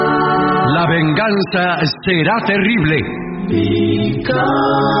La venganza será terrible.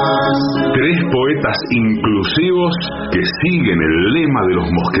 Tres poetas inclusivos que siguen el lema de los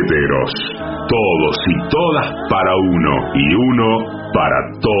mosqueteros: todos y todas para uno y uno para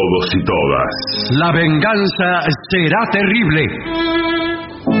todos y todas. La venganza será terrible.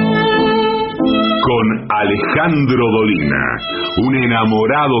 Con Alejandro Dolina, un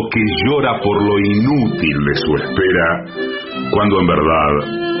enamorado que llora por lo inútil de su espera, cuando en verdad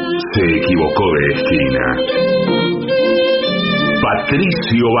se equivocó de esquina.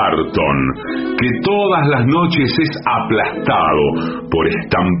 Patricio Barton, que todas las noches es aplastado por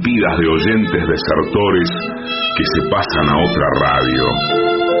estampidas de oyentes desertores que se pasan a otra radio.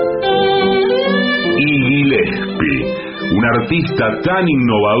 Y Gillespie, un artista tan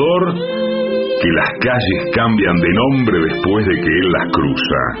innovador que las calles cambian de nombre después de que él las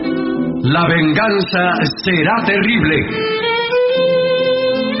cruza. La venganza será terrible.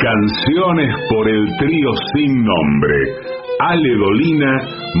 Canciones por el trío sin nombre: Ale Dolina,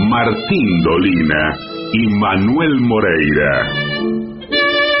 Martín Dolina y Manuel Moreira.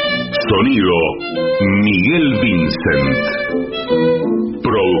 Sonido: Miguel Vincent.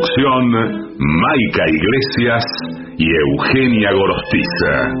 Producción: Maica Iglesias y Eugenia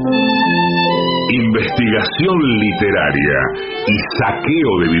Gorostiza. Investigación literaria y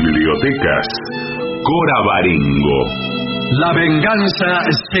saqueo de bibliotecas: Cora Barengo. La venganza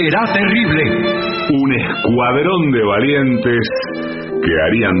será terrible. Un escuadrón de valientes que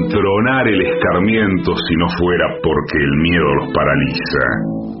harían tronar el escarmiento si no fuera porque el miedo los paraliza.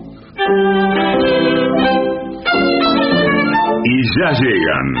 Y ya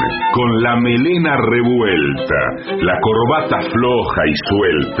llegan, con la melena revuelta, la corbata floja y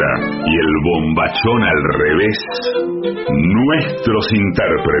suelta y el bombachón al revés, nuestros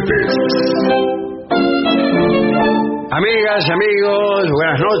intérpretes. Amigas, amigos,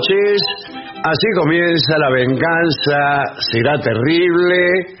 buenas noches. Así comienza La venganza será terrible,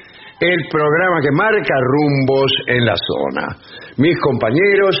 el programa que marca rumbos en la zona. Mis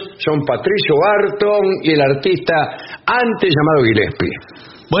compañeros son Patricio Barton y el artista antes llamado Gillespie.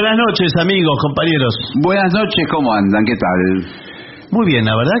 Buenas noches, amigos, compañeros. Buenas noches, ¿cómo andan? ¿Qué tal? Muy bien,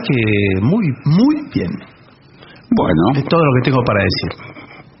 la verdad que muy bien. Bueno. Es todo lo que tengo para decir.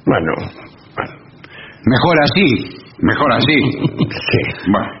 Bueno. Mejor así. Sí.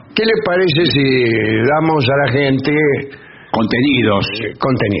 Bueno. ¿Qué le parece si damos a la gente contenidos?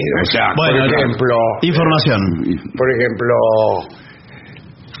 Exacto. Bueno, por ejemplo, información. Por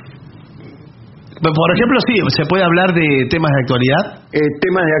ejemplo, sí, se puede hablar de temas de actualidad.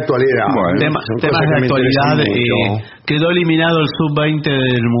 Temas de actualidad. Bueno, temas de actualidad. Quedó eliminado el sub-20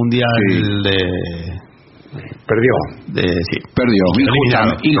 del Mundial de... Perdió. Sí. Perdió,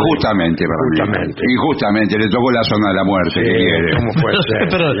 injustamente para mí. Injustamente, le tocó la zona de la muerte. ¿Cómo puede ser?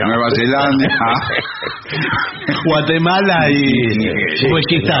 Pero Nueva Zelanda, Guatemala y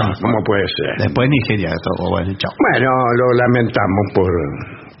Uzbekistán. ¿Cómo puede ser? Después Nigeria tocó. Bueno, chao. Bueno, lo lamentamos por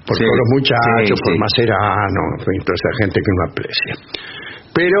sí, todos los muchachos, sí, por sí. Macerano, en fin, toda esa gente que uno aprecia.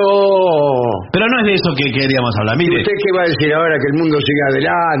 Pero no es de eso que queríamos hablar. Mire, ¿usted qué va a decir ahora? Que el mundo siga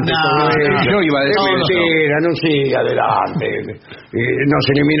adelante. No, yo iba a decir mentira, no sigue adelante. Nos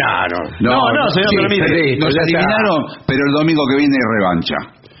eliminaron. No, señor, pero mire, nos eliminaron, pero el domingo que viene hay revancha.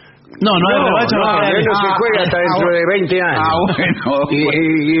 No hay revancha. No se juega hasta dentro de 20 años. Bueno.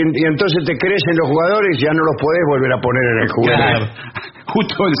 Y entonces te crecen los jugadores y ya no los podés volver a poner en el juego. Claro.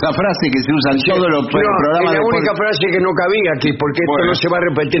 Justo esa frase que se usa en todos los programas. Es la única frase que no cabía aquí, porque esto no se va a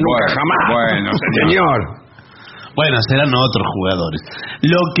repetir nunca jamás. Bueno, señor. Bueno, serán otros jugadores.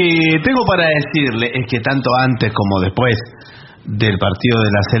 Lo que tengo para decirle es que tanto antes como después del partido de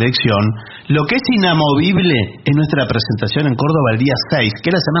la selección, lo que es inamovible es nuestra presentación en Córdoba el día 6,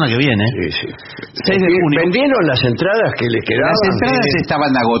 que es la semana que viene. Sí. 6 de junio. ¿Vendieron las entradas que les quedaban? Las entradas estaban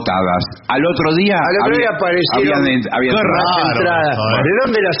agotadas. Al otro día aparecieron había entradas. ¿De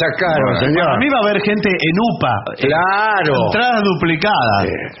dónde las sacaron, señor? A mí va a haber gente en UPA. Claro. Entradas duplicadas.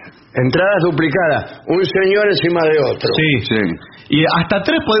 Entradas duplicadas. Un señor encima de otro. Sí. Y hasta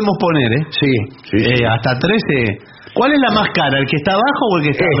 3 podemos poner, ¿eh? Sí. Hasta 3. ¿Cuál es la más cara? ¿El que está abajo o el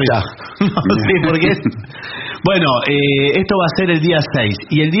que está arriba? No, sí, porque bueno, esto va a ser el día 6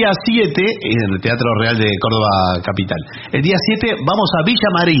 y el día 7 en el Teatro Real de Córdoba Capital. El día 7 vamos a Villa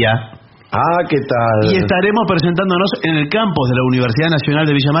María. ¿Qué tal? Y estaremos presentándonos en el campus de la Universidad Nacional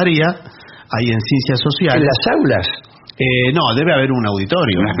de Villa María, ahí en Ciencias Sociales. ¿En las aulas? No, debe haber un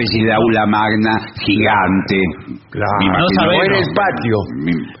auditorio. Una especie de aula magna gigante. Claro. No sabemos. O en el patio.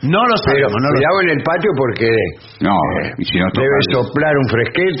 No lo Pero sabemos. cuidado en el patio porque No, y si no toca debe soplar un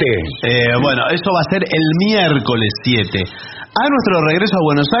fresquete. Bueno, eso va a ser el miércoles 7. A nuestro regreso a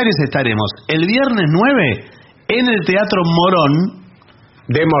Buenos Aires estaremos el viernes 9 en el Teatro Morón.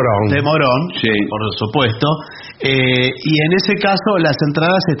 De Morón. Sí, por supuesto. Y en ese caso las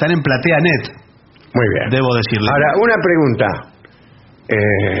entradas están en PlateaNet. Muy bien. Debo decirle. Ahora, una pregunta.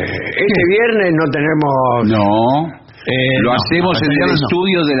 Este viernes no tenemos... No. Lo no, hacemos en el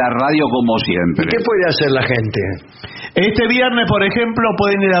estudio de la radio como siempre. ¿Y qué puede hacer la gente? Este viernes, por ejemplo,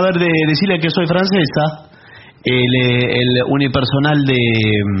 pueden ir a ver Decirle que soy francesa, el unipersonal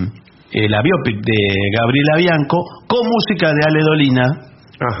de la biopic de Gabriela Bianco, con música de Ale Dolina.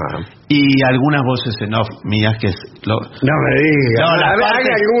 Ajá. Y algunas voces en off mías que No me diga. No, haga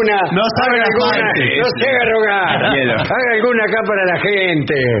alguna. No sabe haga la alguna. parte. No se haga rogar. Haga alguna acá para la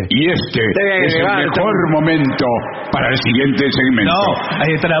gente. Y este es el levanta. mejor momento para el siguiente segmento. No,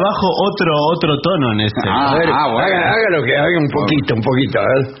 trabajo otro tono en este. A ver, bueno. haga lo que haga un poquito, a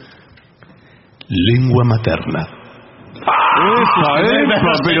ver. Lengua materna.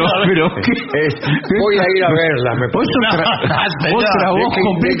 Pero Voy a ir a verla. otra voz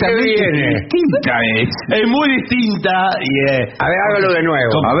completamente distinta es. Es muy distinta y A ver, hágalo de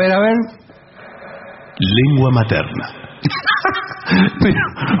nuevo. A ver. lengua materna.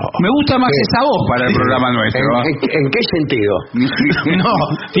 Me gusta más esa voz para el programa nuestro. ¿En qué sentido? No,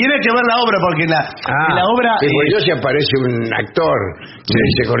 tiene que ver la obra porque en la obra yo si aparece un actor que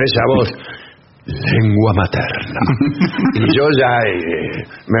dice con esa voz lengua materna y yo ya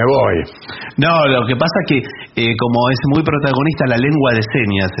me voy. No, lo que pasa es que como es muy protagonista la lengua de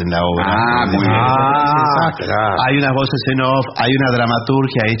señas en la obra. Muy bien. Claro. Hay unas voces en off, hay una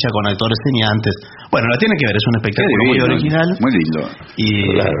dramaturgia hecha con actores señantes. Bueno, la tiene que ver, es un espectáculo muy original. Muy lindo.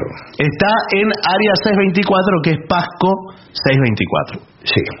 Y Claro. está en área 624, que es Pasco 624.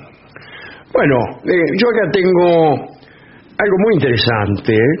 Sí. Bueno, yo acá tengo algo muy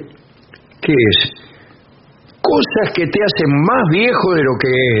interesante, que es cosas que te hacen más viejo de lo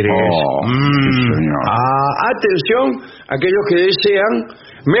que eres. Señor. Atención, aquellos que desean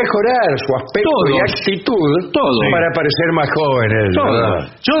mejorar su aspecto y actitud para parecer más jóvenes.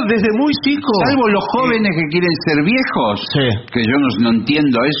 ¿Verdad? Yo desde muy chico... Salvo los jóvenes que quieren ser viejos, que yo no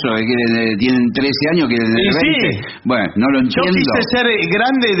entiendo eso, que tienen 13 años, quieren tener 20. Bueno, no lo Yo entiendo. quise ser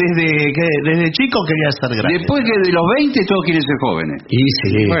grande desde chico, quería ser grande. Después que de los 20 todos quieren ser jóvenes. Y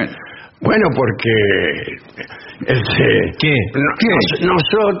sí. Bueno, porque ¿Qué?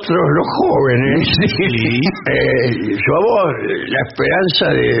 nosotros los jóvenes somos la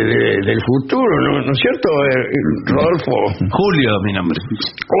esperanza del futuro, ¿no es cierto, Rodolfo? Julio, mi nombre.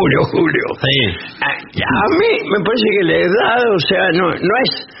 Julio. Sí. A mí me parece que la edad, o sea, no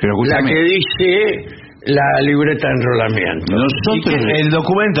es la que dice la libreta de enrolamiento. Nosotros, el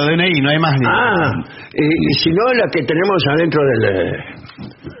documento DNI, no hay más ni. Y si no, la que tenemos adentro del...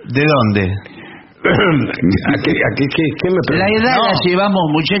 ¿De dónde? Aquí, ¿qué me La edad la llevamos,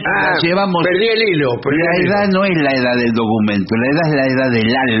 muchachos, la llevamos. Perdí el hilo. La edad no es la edad del documento, la edad es la edad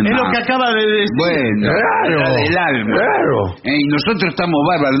del alma. Es lo que acaba de decir. Bueno, Claro, la edad del alma. Claro. Y nosotros estamos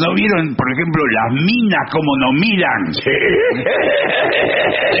bárbaros. ¿No vieron, por ejemplo, las minas como nos miran?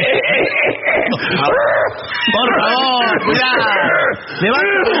 Por favor, cuidado. Le va a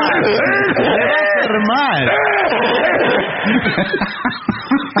hacer mal.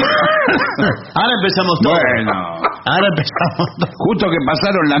 Ahora empezamos todo. Bueno. Ahora empezamos todo. Justo que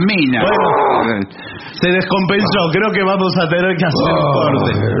pasaron las minas. Bueno, se descompensó. Creo que vamos a tener que hacer un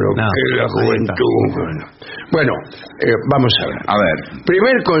corte. La juventud. Bueno, vamos a ver. A ver.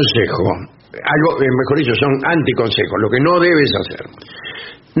 Primer consejo. Algo, mejor dicho, son anticonsejos. Lo que no debes hacer.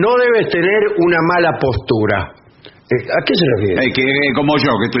 No debes tener una mala postura. ¿A qué se refiere? Que como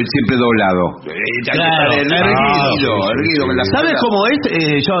yo, que estoy siempre doblado. Claro, erguido. Con la ¿Sabes espalda. cómo es?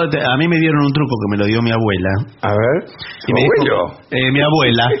 A mí me dieron un truco que me lo dio mi abuela. A ver. Y me dijo, mi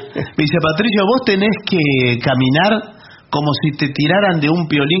abuela me dice: Patricio, vos tenés que caminar como si te tiraran de un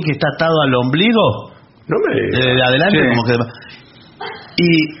piolín que está atado al ombligo. No me digas. De adelante, Sí. como que. Y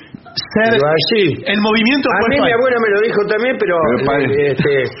ser. Pero así. El movimiento A fue mí mi abuela me lo dijo también, pero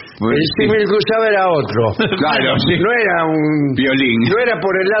el símil que usaba era otro. Claro, sí. No era un Violín. No era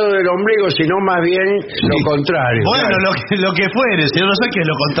por el lado del ombligo, sino más bien lo contrario. Bueno, Claro. lo que fuere, yo no sé qué es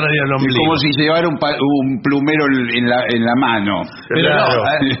lo contrario al Es ombligo. como si llevara un plumero en la mano. Pero Claro. no,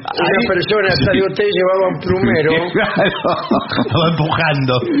 Una persona salió usted llevaba un plumero, lo va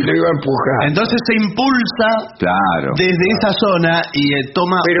empujando. lo iba a empujar. Entonces se impulsa Claro. desde esa zona y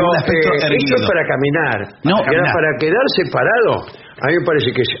toma Pero una aspecto eso erguido. es para caminar. No, Ahora, caminar. para quedarse parado, a mí me parece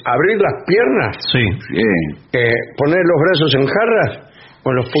que es abrir las piernas, Sí. poner los brazos en jarras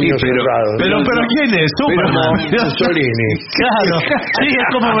con los puños cerrados. Pero ¿quién es? Superman. Mussolini. Claro. Sí, es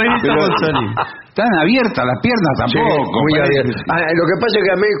como Benito Mussolini. Están abiertas las piernas Sí, tampoco. muy parece. abierto. Lo que pasa es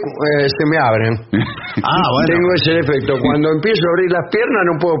que a mí se me abren. Bueno. Tengo ese defecto. Cuando empiezo a abrir las piernas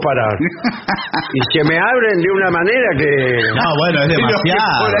no puedo parar. Y se me abren de una manera que... No, bueno, es Pero que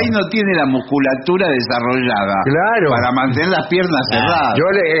demasiado. por ahí no tiene la musculatura desarrollada. Claro. Para mantener las piernas cerradas. Yo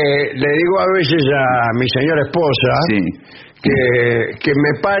le digo a veces a mi señora esposa que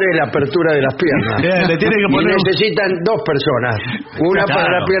me pare la apertura de las piernas. Bien, le tiene que Y poner necesitan dos personas, una Claro. para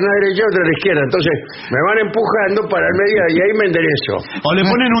la pierna derecha y otra a la izquierda. Entonces me van empujando para el medio y ahí me enderezo. O le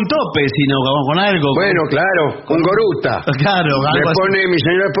ponen un tope, sino con algo. Bueno, claro, con goruta. Claro, Me algo así. pone, mi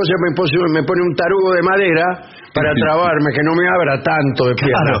señora esposa me pone un tarugo de madera para trabarme, que no me abra tanto de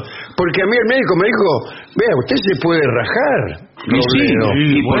pierna. Claro. Porque a mí el médico me dijo, vea, usted se puede rajar. Y sí,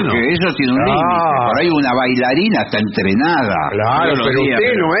 Robledo. y porque eso tiene un límite. Por ahí una bailarina está entrenada. Claro, Todos los pero días,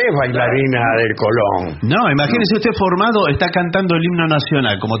 usted no es bailarina del Colón. No, imagínese usted formado, está cantando el himno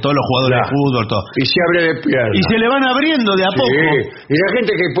nacional, como todos los jugadores de fútbol, todo. Y se abre de pierna. Y se le van abriendo de a poco. Sí. Y la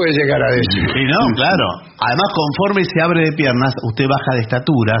gente que puede llegar a decir. Y no, claro. Además, conforme se abre de piernas, usted baja de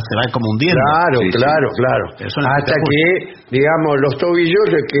estatura, se va como hundiendo. Claro, Sí, sí. claro. Es una Hasta espectacular. que, digamos, los tobillos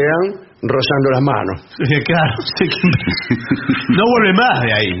le quedan rozando las manos. Claro. Sí que- no vuelve más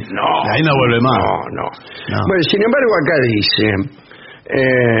de ahí. No. De ahí no vuelve más. No. No. Bueno, sin embargo, acá dice,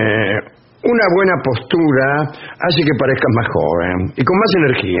 una buena postura hace que parezcas más joven y con más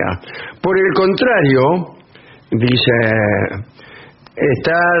energía. Por el contrario, dice,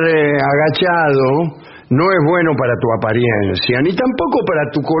 estar agachado no es bueno para tu apariencia, ni tampoco para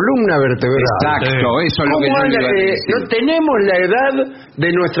tu columna vertebral. Exacto, eso es lo que ¿Cómo yo le iba a anda, decir. no tenemos la edad de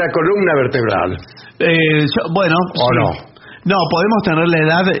nuestra columna vertebral? Bueno, ¿O sí. no? No, podemos tener la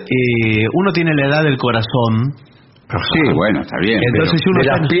edad, uno tiene la edad del corazón. Sí, bueno, está bien. Entonces, si uno De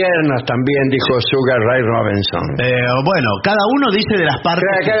las está- piernas también, dijo Sugar Ray Robinson. bueno, cada uno dice de las partes.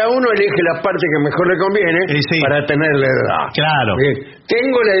 Cada uno elige la parte que mejor le conviene Sí. para tener la edad. Claro. Bien.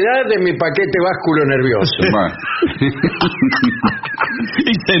 Tengo la edad de mi paquete básculo nervioso. Bueno.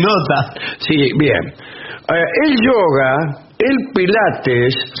 Y se nota. Sí, bien. El yoga, el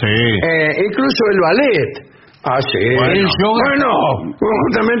pilates, Sí. incluso el ballet. Ah, sí. El yoga- Bueno,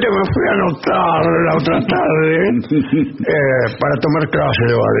 justamente me fui a anotar la otra tarde para tomar clase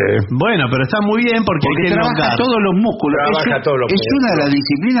de ballet. Bueno, pero está muy bien porque hay Porque que trabaja elongar. todos los músculos. Trabaja todos los es músculos. una de las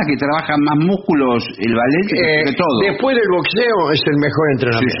disciplinas que trabaja más músculos el ballet que todo. Después del boxeo es el mejor Sí,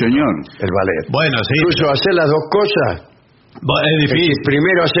 entrenamiento. señor. El ballet. Bueno, sí. Incluso hacer las dos cosas. Es Es decir, difícil.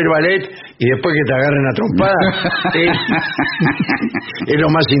 primero hacer ballet y después que te agarren a trompada es lo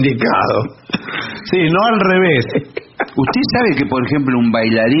más indicado. Sí, no al revés. Usted sabe que, por ejemplo, un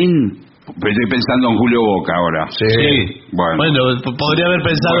bailarín... Estoy pensando en Julio Boca ahora. Sí. Bueno. Podría haber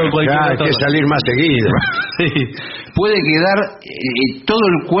pensado en cualquier Hay otro. que salir más seguido. Sí. Puede quedar todo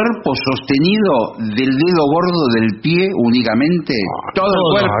el cuerpo sostenido del dedo gordo del pie únicamente. Todo el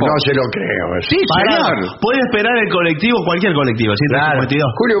No, cuerpo. no se lo creo. eso. Sí, Pará, señor. puede esperar el colectivo, cualquier colectivo, Claro. 152.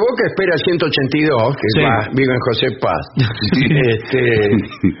 Julio Boca espera 182, que Sí. vive en José Paz.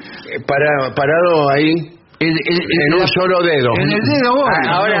 Parado ahí en un solo dedo. En el dedo gordo.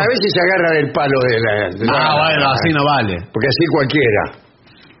 Ahora a veces se agarra del palo de la... Bueno, así no vale. Porque así cualquiera.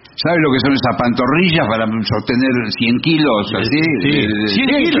 ¿Sabe lo que son esas pantorrillas para sostener 100 kilos? Así? Sí. 100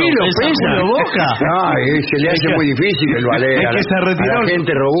 kilos, pesa. Julio Boca. Se le hace muy difícil el ballet. Es que se retiró. A la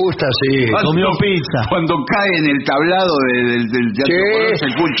gente robusta, sí. Comió pizza. Cuando cae en el tablado del teatro Sí. Colón, se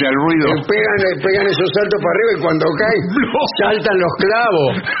escucha el ruido. Pegan esos saltos para arriba y cuando caen saltan los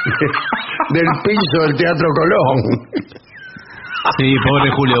clavos del piso del Teatro Colón. Sí, pobre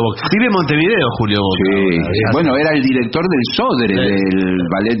Julio Boca. Vive en Montevideo, Julio Boca. Sí. Bueno, era el director del Sodre, del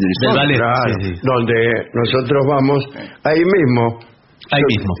ballet del Sodre. ballet. Claro, Sí. donde nosotros vamos, ahí mismo. Ahí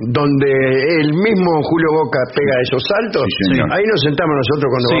mismo. Donde el mismo Julio Boca pega esos saltos, Sí, señor. ahí nos sentamos nosotros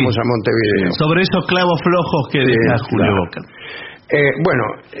cuando Sí. vamos a Montevideo. Sobre esos clavos flojos que deja Julio claro. Boca. Bueno,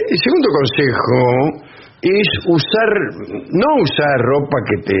 el segundo consejo es no usar ropa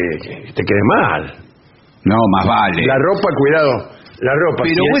que te quede mal. No, más vale. La ropa, cuidado, La ropa,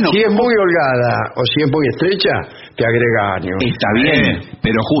 Pero si, bueno, si es muy holgada o si es muy estrecha, te agrega años. Está bien,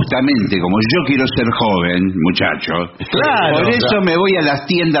 pero justamente como yo quiero ser joven, muchachos, Claro, por eso me voy a las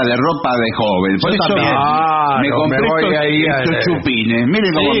tiendas de ropa de joven. Por Yo eso también. me compré me voy ahí estos chupines.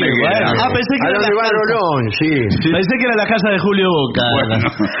 Miren cómo me quedan. bueno. Pensé que ¿A era dónde la va casa. Rolón? Sí. Pensé que era la casa de Julio Boca. Bueno.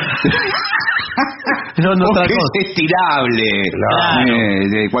 Eso no otra Porque cosa. es estirable.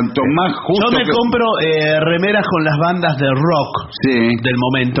 Claro. Cuanto más justo. Yo me compro remeras con las bandas de rock del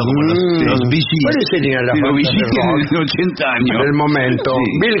momento, como los Bee Gees. ¿Cuáles serían las Los bandas Bee de Gees rock tienen 80 años. del momento?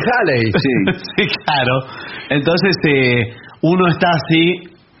 Sí. Bill Haley. Sí. Sí, claro. Entonces, uno está así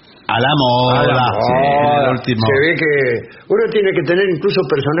a la moda. A la sí, en moda. el último. Se ve que uno tiene que tener incluso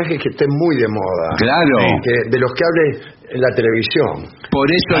personajes que estén muy de moda. Claro. De los que hable en la televisión. Por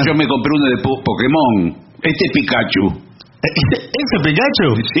eso yo me compré uno de Pokémon. Este es Pikachu. ¿Ese Pikachu?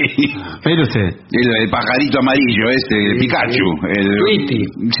 Sí. Mire usted. El pajarito amarillo, el Pikachu. Tweety.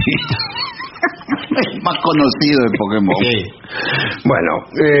 Sí. El más conocido de Pokémon. Sí. Bueno,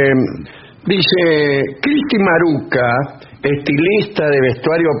 dice Cristi Maruca, estilista de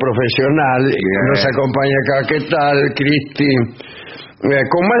vestuario profesional, nos acompaña acá. ¿Qué tal, Cristi?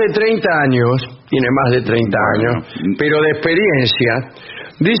 Con más de 30 años, tiene más de 30 años, pero de experiencia,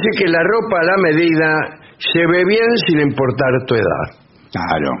 dice que la ropa a la medida se ve bien sin importar tu edad.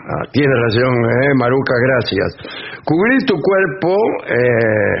 Claro. Tiene razón, Maruca, gracias. Cubrir tu cuerpo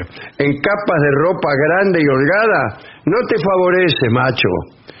en capas de ropa grande y holgada no te favorece, macho.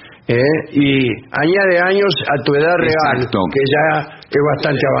 Y añade años a tu edad real, Exacto. que ya es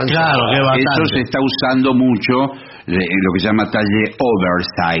bastante avanzada. Claro, que bastante. Eso se está usando mucho, lo que se llama talle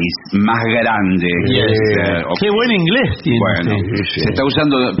oversize, más grande. Qué buen inglés tiene. Bueno, sí. se está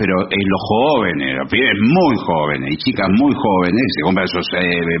usando, pero en los jóvenes, los pibes muy jóvenes y chicas muy jóvenes, se compran esos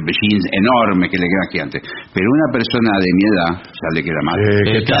jeans enormes que le quedan gigantes. Pero una persona de mi edad ya le queda mal.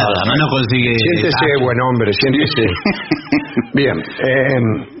 Claro, además no consigue. Siéntese, buen hombre, siéntese. Bien,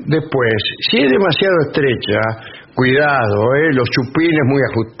 después, si es demasiado estrecha, cuidado, los chupines muy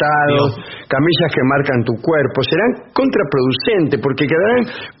ajustados, camisas que marcan tu cuerpo, serán contraproducentes porque quedarán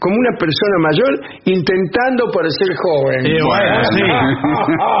como una persona mayor intentando parecer joven. Bueno, sí.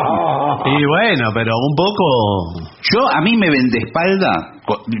 Y bueno, pero un poco. A mí me ven de espalda,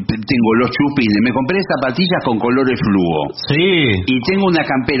 tengo los chupines, me compré zapatillas con colores fluo. Sí. Y tengo una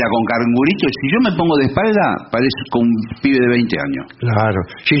campera con canguritos. Si yo me pongo de espalda, parezco un pibe de 20 años. Claro.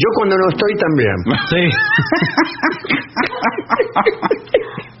 Si yo cuando no estoy también. Sí.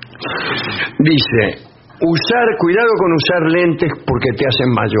 Dice, cuidado con usar lentes porque te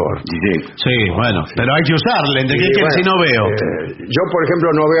hacen mayor. Sí, bueno, pero hay que usar lentes, que Bueno, si no veo. yo, por ejemplo,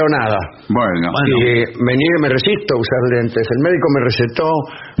 no veo nada. Bueno. Y me resisto a usar lentes. El médico me recetó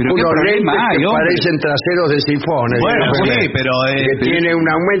 ¿Pero qué unos problema lentes hay, que hombre? parecen traseros de sifones. Bueno, sí, pero que tiene un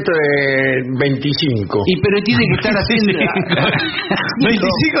aumento de 25. Pero tiene que estar haciendo...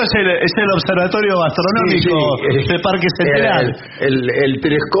 25 es el observatorio astronómico de Parque Central. El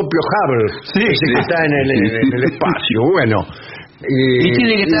telescopio Hubble, Sí, ese que está en el espacio. Bueno. Y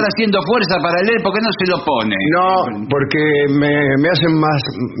tiene que estar haciendo fuerza para leer, ¿por qué no se lo pone? No, porque me hacen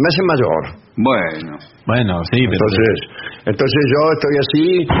mayor. Bueno, Sí, pero. Entonces yo estoy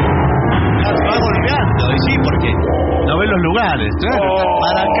así. Va golpeando, y sí, porque no ve los lugares.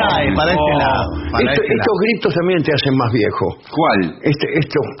 Para acá y para este lado. Estos gritos también te hacen más viejo. ¿cuál?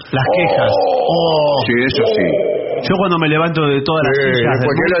 Las quejas. Sí, eso sí. Yo cuando me levanto de todas las quejas En del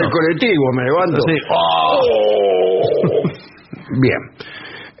cualquier lado del mundo, colectivo me levanto. Sí. Bien.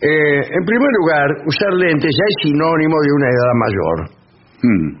 En primer lugar, usar lentes ya es sinónimo de una edad mayor.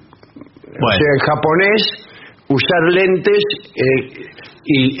 O sea, en japonés, usar lentes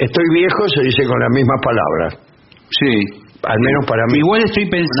y estoy viejo se dice con las mismas palabras. Sí. Al menos para mí. Igual estoy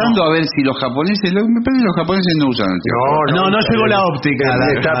pensando a ver si los japoneses... Me parece que los japoneses no usan anteojos. No llegó la óptica.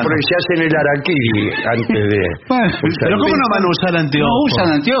 Se hacen el harakiri antes de... Pero ¿cómo no van a usar anteojos? No usan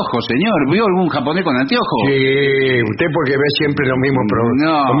anteojos, señor. ¿Vio algún japonés con anteojos? Sí, usted porque ve siempre los mismos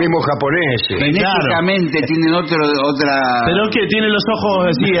los mismos japoneses. Genéticamente tienen otra... ¿Pero qué? ¿Tiene los ojos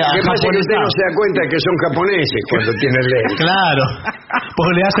así Lo que pasa es que usted no se da cuenta que son japoneses cuando tienen lentes. Claro,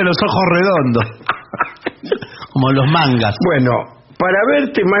 porque le hace los ojos redondos. Como los mangas. Bueno, para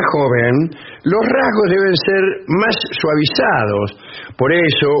verte más joven, los rasgos deben ser más suavizados. Por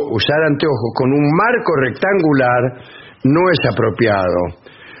eso, usar anteojos con un marco rectangular no es apropiado.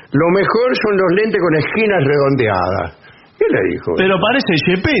 Lo mejor son los lentes con esquinas redondeadas. ¿Qué le dijo? Pero parece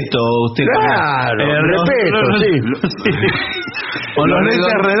Gepetto usted. Claro, Gepetto, sí. O los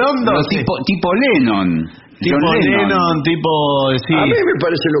lentes redondos. Tipo Lennon. Tipo Lennon, tipo... Sí. A mí me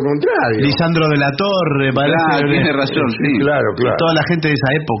parece lo contrario. Lisandro de la Torre, parece. Tiene razón, sí. Claro. Toda la gente de esa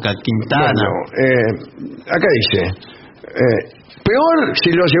época, Quintana. Bueno, acá dice, peor si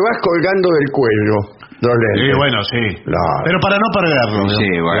lo llevas colgando del cuello, los lentes. Sí, bueno, sí. Claro. Pero para no perderlo. Sí,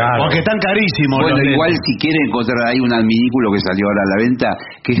 bueno. Claro. Porque están carísimos. Bueno, los igual lentes. si quiere encontrar ahí un adminículo que salió ahora a la venta,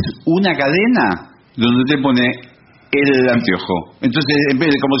 que es una cadena donde usted pone el anteojo. Entonces, en vez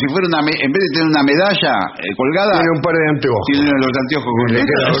de tener una medalla colgada, Tiene un par de anteojos. tiene los anteojos con Le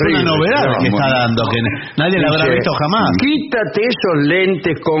queda Es horrible. una novedad que bueno. está dando, que nadie la habrá Dice, visto jamás. Quítate esos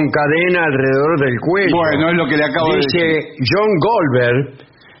lentes con cadena alrededor del cuello. Bueno, es lo que le acabo de Dice decir. John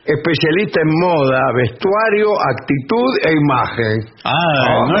Goldberg, especialista en moda, vestuario, actitud e imagen.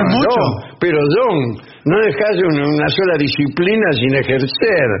 No es mucho. No, pero John, no dejas una sola disciplina sin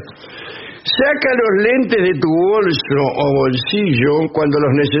ejercer. Saca los lentes de tu bolso o bolsillo cuando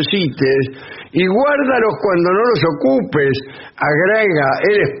los necesites y guárdalos cuando no los ocupes, agrega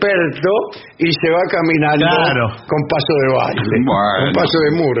el experto y se va caminando con paso de baile, con paso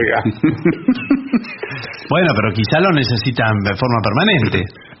de murga. Bueno, pero quizá lo necesitan de forma permanente.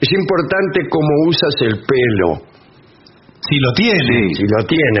 Es importante cómo usas el pelo. Si lo tiene. Si lo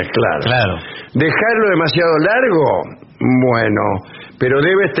tienes, claro. Dejarlo demasiado largo, bueno, pero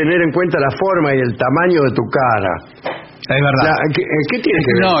debes tener en cuenta la forma y el tamaño de tu cara. Es verdad. ¿Qué tiene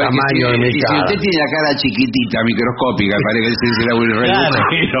que ver el tamaño de mi cara? Si usted tiene la cara chiquitita, microscópica, parece que será un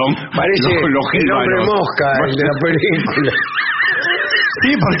redujeron. Parece los el hombre jíbaros. mosca, el de la película.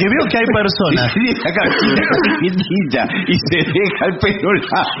 Sí, porque veo que hay personas. Tiene la cara chiquitita y se deja el pelo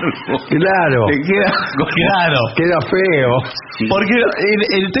largo. Claro. Le queda Queda feo. Porque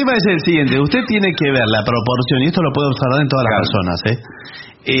el tema es el siguiente. Usted tiene que ver la proporción, y esto lo puede observar en todas las personas.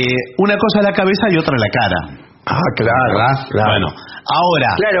 Una cosa es la cabeza y otra la cara. Claro. Bueno,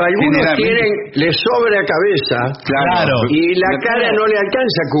 ahora. Claro, algunos le sobra cabeza. Claro. Y la cara no le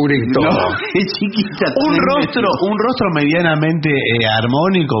alcanza a cubrir todo. No, es chiquita. Un rostro medianamente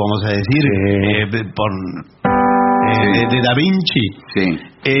armónico, vamos a decir, de Da Vinci,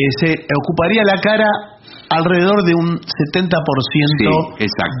 se ocuparía la cara alrededor de un 70%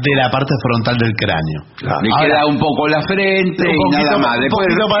 de la parte frontal del cráneo. Le queda un poco la frente y nada más. Después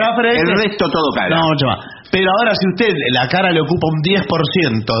para la frente, el resto todo cara. No, mucho más. Pero ahora si usted la cara le ocupa un 10%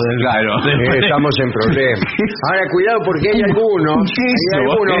 del... estamos en problemas. Ahora cuidado porque hay algunos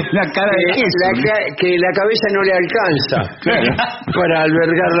la cara que la cabeza no le alcanza para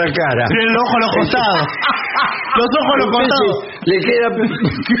albergar la cara. Pero el ojo a los costados. Los ojos a los costados. Le queda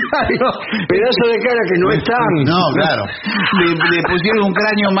pedazo de cara que no están. No, claro. Le pusieron un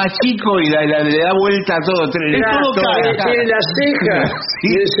cráneo más chico y le da vuelta a todo. Tiene las cejas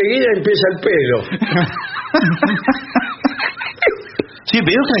y enseguida empieza el pelo. Sí,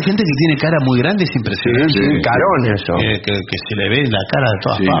 veo que hay gente que tiene cara muy grande, es impresionante. Sí, un carón eso. Que se le ve en la cara de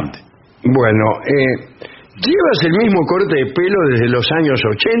todas partes. Bueno, ¿llevas el mismo corte de pelo desde los años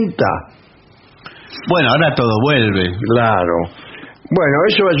 80? Bueno, ahora todo vuelve. Claro. Bueno,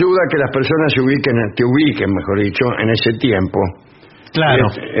 eso ayuda a que las personas te ubiquen, mejor dicho, en ese tiempo. Claro.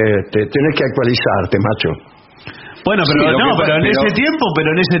 Tienes que actualizarte, macho. Bueno, pero en ese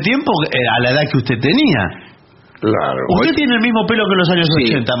tiempo, a la edad que usted tenía. Claro. Usted tiene el mismo pelo que en los años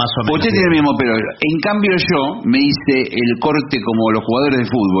 80, más o menos. Usted tiene el mismo pelo. En cambio yo me hice el corte como los jugadores de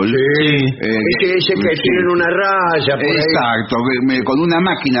fútbol. Ese que tienen una raya por ahí. Exacto. Con una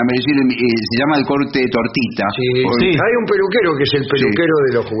máquina, se llama el corte tortita. Hay un peluquero que es el peluquero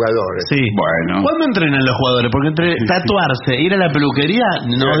de los jugadores. Sí. Bueno. ¿Cuándo entrenan los jugadores? Porque entre tatuarse, ir a la peluquería,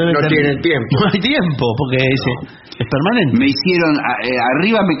 no tienen tiempo. No hay tiempo, porque es permanente. Me hicieron,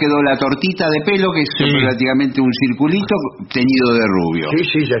 arriba me quedó la tortita de pelo, que es prácticamente un circulito teñido de rubio.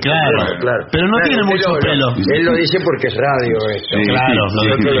 Sí, ya está. Claro. Pero no tiene mucho pelo. Él lo dice porque es radio esto. Claro.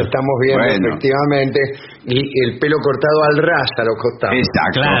 Nosotros lo estamos viendo efectivamente. Y el pelo cortado al ras a los costados.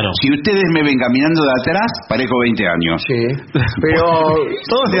 Exacto. Claro. Si ustedes me ven caminando de atrás, parezco 20 años. Sí. Pero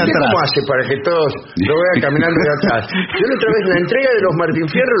todos de atrás. ¿Cómo hace para que todos lo vean caminando de atrás? Yo la otra vez en la entrega de los Martín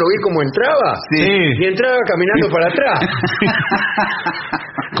Fierro lo vi como entraba. Y entraba caminando para atrás.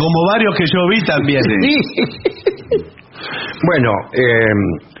 Como varios que yo vi también. Bueno,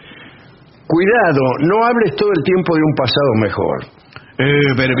 cuidado, no hables todo el tiempo de un pasado mejor.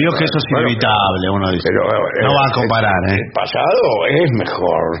 Pero vio que eso es inevitable, uno dice. Pero, no va a comparar, El pasado es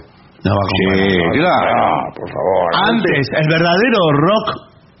mejor. No va a comparar. Claro. Por favor. Antes, el verdadero rock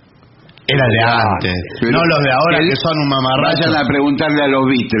era de antes. No los de ahora que son un mamarracho. Vayan a preguntarle a los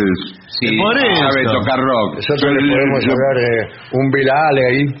Beatles si por eso sabe tocar rock. Nosotros le podemos hablar un Bilal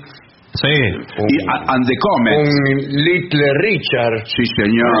ahí. Sí. And the Comets. Un Little Richard. Sí,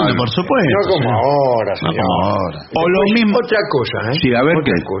 señor. Bueno, por supuesto. No como ahora, No señor. como ahora. O lo Después, mismo. Otra cosa, ¿eh? Sí, a ver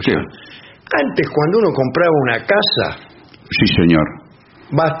otra qué. cosa. ¿Qué? Antes, cuando uno compraba una casa, Sí, señor.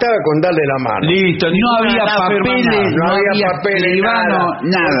 bastaba con darle la mano. Listo. No había papeles, No había papeles, escribano,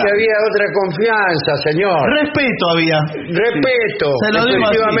 nada. Porque había otra confianza, señor. Respeto había. Respeto, Se lo digo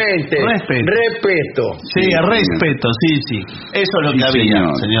efectivamente. así. Respeto. Respeto. Sí, respeto, sí. Eso es lo Sí, que había,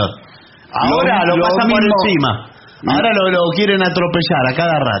 señor. Ahora lo Lo pasan por mismo- encima. Ahora lo quieren atropellar a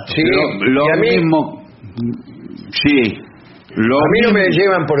cada rato. Sí, Lo y a mí, mismo. Sí. Lo a mí no me mismo-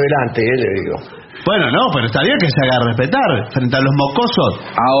 llevan por delante, le digo. Bueno, no, pero está bien que se haga respetar frente a los mocosos.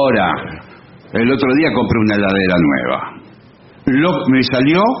 Ahora, el otro día compré una heladera nueva. Me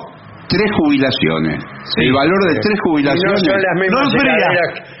salió 3 jubilaciones. Sí. El valor de 3 Y no jubilaciones. son las mismas No enfría.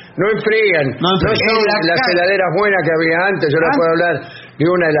 heladeras. No enfrían. No No enfrían. son En la las ca- heladeras buenas que había antes. Yo les puedo hablar de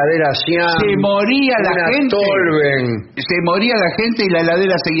una heladera Siam. Se moría la una gente. Tolven. Se moría la gente y la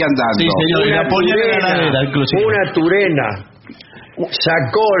heladera seguía andando. Sí, señor. Y la ponían en la heladera, inclusive. Una Turena.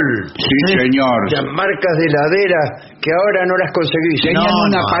 Sacol. Sí, señor. Las marcas de heladera que ahora no las conseguís. Tenían No,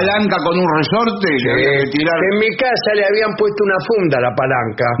 una no. palanca con un resorte que había que tirar. En mi casa le habían puesto una funda a la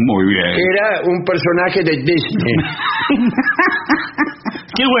palanca. Muy bien. Que era un personaje de Disney.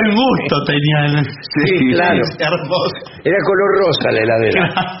 Qué buen gusto tenían. Sí, claro. Hermoso. Era color rosa la heladera.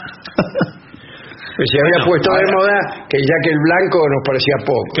 Pues se había puesto de moda que ya que el blanco nos parecía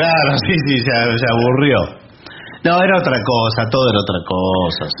poco. Claro, sí, se aburrió. No, era otra cosa, todo era otra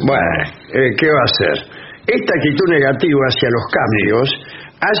cosa. Bueno, ¿qué va a hacer? Esta actitud negativa hacia los cambios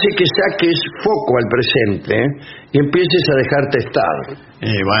hace que saques foco al presente y empieces a dejarte estar.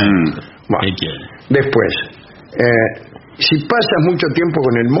 Bueno, Bueno, ¿qué quiere? después, si pasas mucho tiempo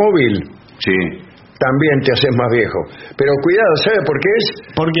con el móvil, Sí. también te haces más viejo. Pero cuidado, ¿sabe por qué es?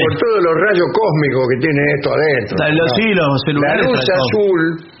 ¿Por qué? Por todos los rayos cósmicos que tiene esto adentro. Sí, los La celulares. luz traen todo. azul,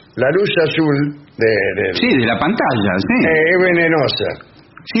 la luz azul Sí, de la pantalla, sí. es venenosa.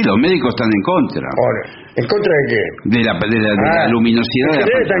 Sí, los médicos están en contra. Ahora, ¿en contra de qué? De la luminosidad En de la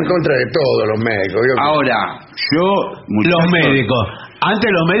general están en pantalla. contra de todos los médicos. ¿vio? Ahora, Los muchachos, médicos. Antes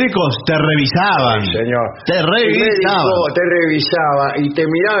los médicos te revisaban. Señor. Te El revisaban. médico te revisaba y te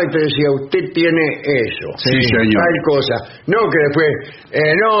miraba y te decía, usted tiene eso. Sí, señor. Tal cosa. No que después,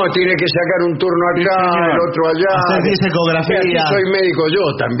 no, tiene que sacar un turno acá, señor. el otro allá. Hacer 10 ecografías. Aquí soy médico yo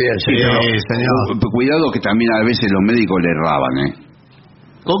también, Sí, señor. señor. Cuidado que también a veces los médicos le erraban, ¿eh?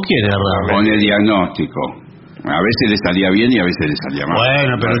 ¿Con quién erraba? Con el diagnóstico. A veces le salía bien y a veces le salía mal.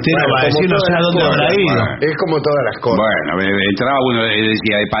 Bueno, pero usted no va a como decir, no todas sé a las dónde habrá cosas, ido. bueno. Es como todas las cosas. Bueno, entraba uno y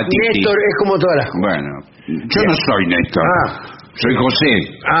decía hepatitis. Néstor es como todas las cosas. Bueno, yo no soy Néstor. Soy José.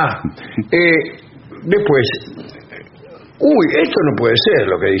 Después, esto no puede ser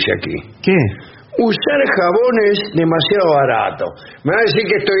lo que dice aquí. ¿Qué? Usar jabones demasiado barato. Me va a decir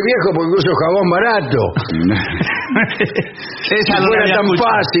que estoy viejo porque uso jabón barato. Si Esa no la fuera había tan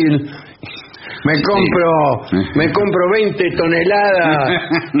escuchado. fácil, me compro 20 toneladas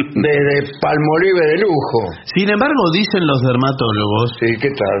de palmolive de lujo. Sin embargo, dicen los dermatólogos, Sí, ¿qué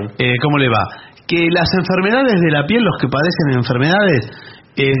tal? ¿cómo le va? Que las enfermedades de la piel, los que padecen enfermedades,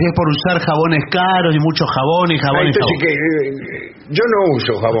 es por usar jabones caros y mucho jabón y jabón. Entonces, que yo no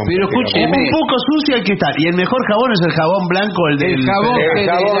uso jabón. Pero porque escúcheme. Un poco sucio hay que estar. Y el mejor jabón es el jabón blanco, el del jabón el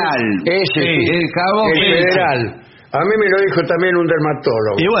jabón, federal. ese, Sí, sí, el jabón el federal. A mí me lo dijo también un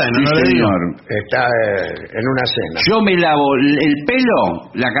dermatólogo. Y bueno, Sí, no le digo. señor. Está en una cena. Yo me lavo el pelo,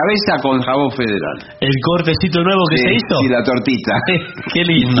 la cabeza con jabón federal. El cortecito nuevo que Sí, se hizo. y la tortita. Qué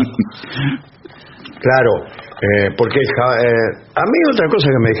lindo. Claro, porque a mí otra cosa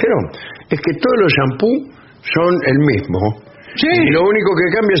que me dijeron es que todos los shampoos son el mismo. Sí. Y lo único que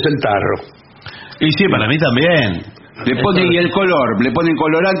cambia es el tarro. Y sí, para mí también. Le ponen y el color, le ponen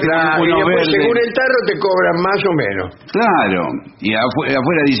colorante, Claro, y uno después, verde. según el tarro te cobran más o menos. Claro. Y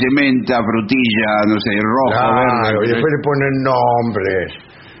afuera dice menta, frutilla, no sé, rojo, Claro, verde. y después le ponen nombres.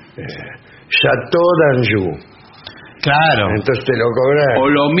 Chateau d'Anjou. Claro. Entonces te lo cobran. O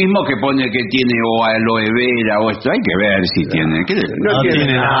lo mismo que pone que tiene o aloe vera o esto. Hay que ver si tiene. ¿Qué le- No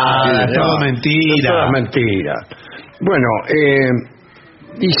tiene nada, es todo mentira. Es toda mentira. Bueno,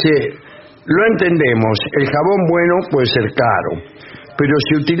 dice, lo entendemos, el jabón bueno puede ser caro, pero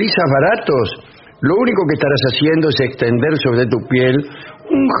si utilizas baratos, lo único que estarás haciendo es extender sobre tu piel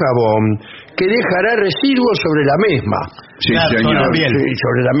un jabón que dejará residuos sobre la misma. Sí, Claro, señor. sobre la piel. Sí,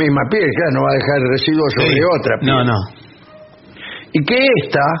 sobre la misma piel, claro, no va a dejar residuos sobre Sí. otra piel. No. Y que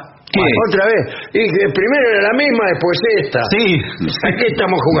esta, ¿Qué? otra vez, y que primero era la misma, después esta. Sí. ¿A qué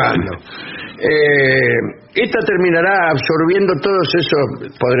estamos jugando? esta terminará absorbiendo todos esos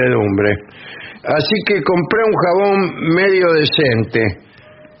podredumbres. Así que compré un jabón medio decente.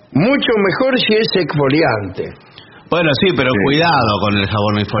 Mucho mejor si es exfoliante. Bueno, sí, pero cuidado con el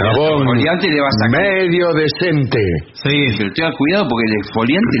jabón exfoliante. Jabón exfoliante le va a sacar. medio decente. Sí. Pero tenga cuidado porque el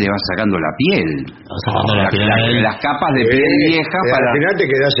exfoliante le va sacando la piel. Va sacando la piel. Las capas de piel vieja para... Al final te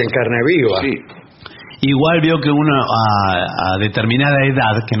quedas en carne viva. Sí. Igual veo que uno a determinada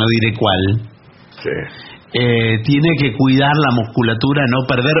edad, que no diré cuál, Sí. tiene que cuidar la musculatura, no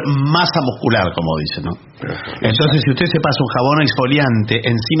perder masa muscular, como dice, ¿no? Entonces, si usted se pasa un jabón exfoliante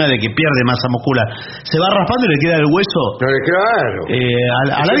encima de que pierde masa muscular, se va raspando y le queda el hueso Claro. a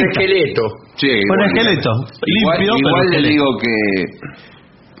la Es un vista. esqueleto. Sí, Un esqueleto. Limpio, igual pero le esqueleto. digo que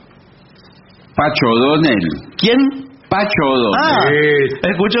Pacho O'Donnell. ¿Quién? Pacho O'Donnell.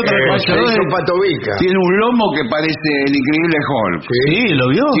 Escuché otra cosa. Se hizo patobica. Tiene un lomo que parece el increíble Hulk. Sí, ¿lo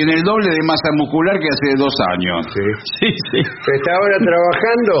vio? Tiene el doble de masa muscular que hace 2 años. Sí. Sí. Está ahora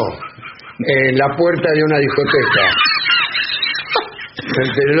trabajando en la puerta de una discoteca.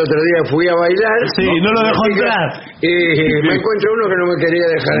 El otro día fui a bailar. Sí, no lo dejó entrar. Y me encuentro uno que no me quería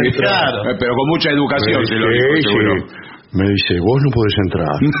dejar entrar. Claro. Pero con mucha educación se lo dijo, seguro. Me dice, vos no podés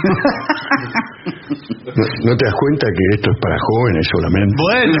entrar. ¿No te das cuenta que esto es para jóvenes solamente?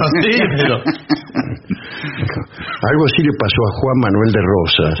 Bueno, sí, pero... Algo así le pasó a Juan Manuel de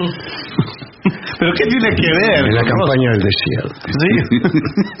Rosas ¿Pero qué tiene que ver? en la con campaña del desierto. Sí.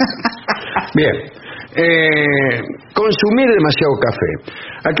 Bien. Consumir demasiado café.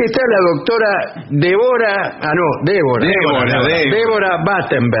 Aquí está la doctora Débora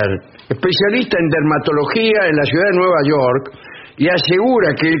Battenberg, especialista en dermatología en la ciudad de Nueva York, y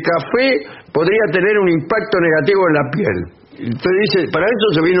asegura que el café podría tener un impacto negativo en la piel. Entonces dice, para eso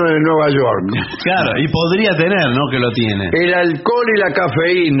se vino de Nueva York. Claro, y podría tener, ¿no? Que lo tiene. El alcohol y la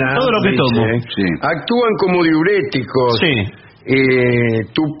cafeína, Todo lo que tomo. Sí. actúan como diuréticos. Sí.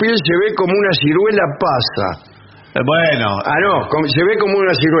 Tu piel se ve como una ciruela pasa. Bueno. Se ve como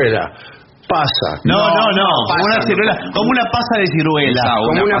una ciruela. Pasa. No, como una ciruela, como una pasa de ciruela.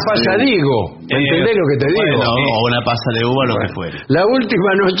 Como una pasa, digo. ¿Entendés lo que te digo? Bueno, o una pasa de uva, lo que fuere. La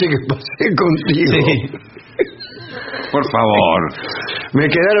última noche que pasé contigo, Sí. Por favor. me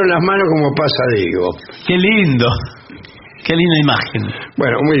quedaron las manos como pasa, digo. Qué lindo. Qué linda imagen.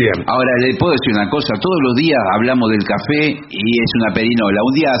 Bueno, muy bien. Ahora, le puedo decir una cosa. Todos los días hablamos del café y es una perinola.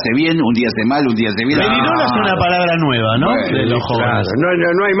 Un día hace bien, un día hace mal, un día hace bien. Perinola es una palabra nueva, ¿no? Bueno, de los jóvenes.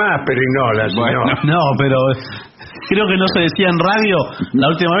 Claro. No hay más perinolas. Bueno. No, pero creo que no se decía en radio. La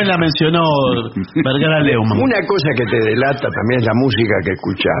última vez la mencionó Vergara Leumann. Una cosa que te delata también es la música que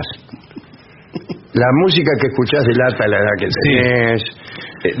escuchás. La música que escuchás delata la edad que tenés.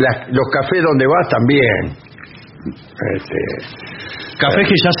 Los cafés donde vas también. Cafés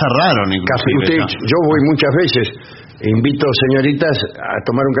que ya cerraron, inclusive. Yo voy muchas veces, invito señoritas a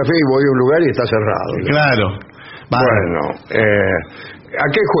tomar un café y voy a un lugar y está cerrado. Claro. Bueno, ¿a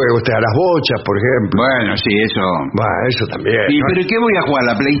qué juega usted? ¿A las bochas, por ejemplo? Bueno, sí, eso. Eso también. ¿Y ¿no? pero qué voy a jugar?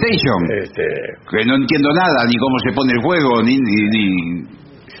 ¿La PlayStation? Que no entiendo nada, ni cómo se pone el juego, ni...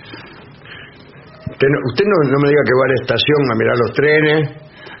 Usted no me diga que va a la estación a mirar los trenes.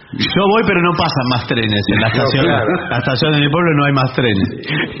 Yo voy, pero no pasan más trenes en la estación. claro. La estación de mi pueblo no hay más trenes.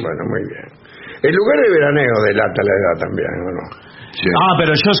 Bueno, muy bien. El lugar de veraneo delata la edad también, ¿o no? Sí.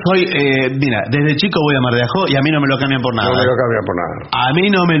 Pero yo soy, mira, desde chico voy a Mar de Ajó y a mí no me lo cambian por nada. No me lo cambian por nada. A mí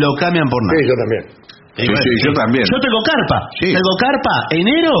no me lo cambian por nada. Sí, yo también. Sí, yo también. Yo tengo carpa. Sí. Tengo carpa.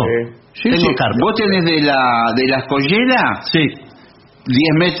 ¿Enero? Sí, tengo sí. carpa. ¿Vos tenés de la escollera? Sí. 10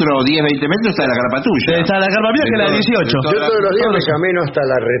 metros, 10, 20 metros está la carpa tuya. Está la carpa mía que es la de 18. Yo todos los días me camino hasta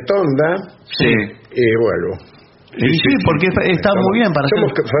la Retonda Sí. y vuelvo. Sí, porque está muy bien para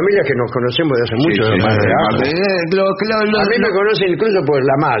Somos hacer. familias que nos conocemos de hace mucho. Sí, Mar de Ajó. A mí me conocen incluso por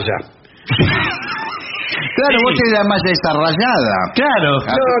la malla. Claro, Sí. vos tenés la malla esta rayada. Claro.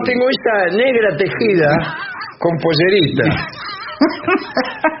 No, tengo esta negra tejida con pollerita.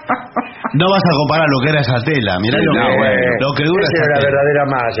 No vas a comparar lo que era esa tela. Mirá lo que dura Esa esa es la tela. verdadera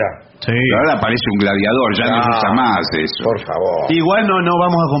malla. Sí. Ahora parece un gladiador, ya no se usa más eso. Por favor. Igual no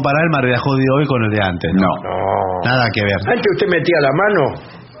vamos a comparar el Mar de Ajó de hoy con el de antes, ¿no? No. Nada que ver. Antes usted metía la mano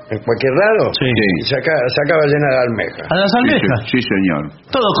en cualquier lado Sí. y sacaba llena de almejas. A las almejas. Sí, señor.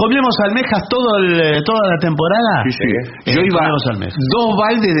 Todos comíamos almejas toda la temporada. Yo iba comíamos almejas. 2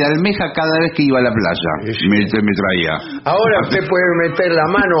 baldes de almeja cada vez que iba a la playa. Sí, sí. Me traía. Ahora usted puede meter la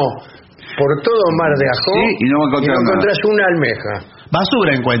mano por todo Mar de Ajó Sí, y no va a encontrar nada. encontrás una almeja.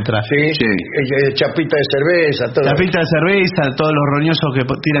 Basura encuentra. Sí. Sí. Chapita de cerveza, todo. La pinta de cerveza, todos los roñosos que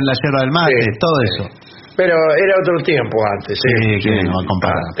tiran la yerba del mate, Sí. todo eso. Pero era otro tiempo antes. Sí, que no va a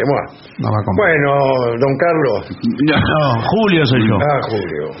comparar. Bueno. No va a comparar. Bueno, don Carlos. No, Julio soy yo.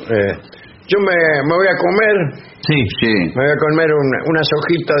 Julio. Yo me voy a comer. Sí. Me voy a comer unas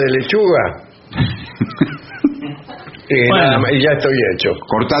hojitas de lechuga. Y, Bueno. y ya estoy hecho.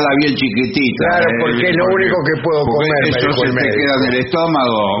 Cortada bien chiquitita. Claro, porque es lo único que puedo comer, me Eso dijo se el te médico. queda en el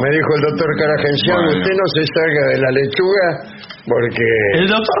estómago. Me dijo el doctor Caragencián, Bueno. usted no se salga de la lechuga porque... El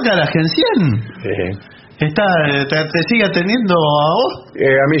doctor Caragencián te sigue atendiendo a vos.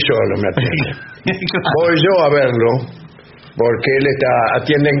 a mí solo me atiende. Voy yo a verlo porque él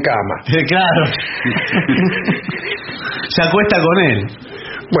atiende en cama. Claro. Se acuesta con él.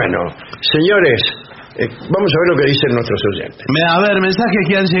 Bueno, señores, vamos a ver lo que dicen nuestros oyentes. A ver, mensajes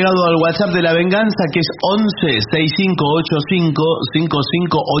que han llegado al WhatsApp de la venganza, que es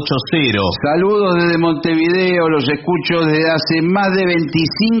 11-6585-5580. Saludos desde Montevideo, los escucho desde hace más de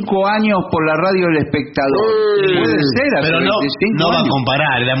 25 años por la radio El Espectador. Puede ser, hace Pero 25 no va a años.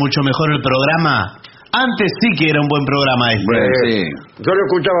 comparar, era mucho mejor el programa. Antes sí que era un buen programa este. Bueno, sí. Yo lo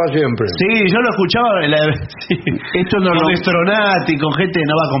escuchaba siempre. Sí, yo lo escuchaba. Sí. Esto no con lo... Stronati, con gente,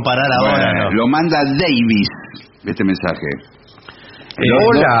 no va a comparar ahora. Bueno, ¿no? lo manda Davis, este mensaje.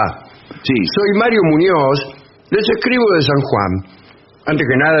 Hola, Sí. soy Mario Muñoz, les escribo de San Juan. Antes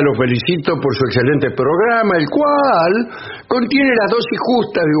que nada los felicito por su excelente programa, el cual contiene las dosis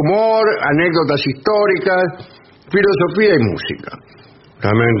justas de humor, anécdotas históricas, filosofía y música.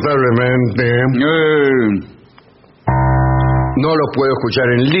 Lamentablemente no los puedo escuchar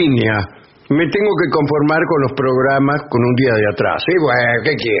en línea. Me tengo que conformar con los programas con un día de atraso. Y bueno,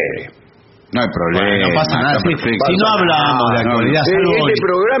 ¿qué quiere? No hay problema. Bueno, no pasa nada. Está Si, perfecto. si no hablamos de actualidad, salvo hoy. Este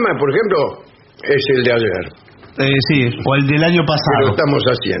programa, por ejemplo, es el de ayer. Sí, o el del año Que lo pasado. estamos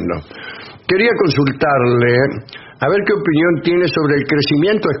haciendo. Quería consultarle a ver qué opinión tiene sobre el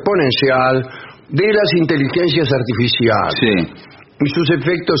crecimiento exponencial de las inteligencias artificiales. Sí. Y sus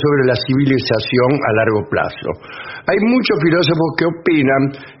efectos sobre la civilización a largo plazo. Hay muchos filósofos que opinan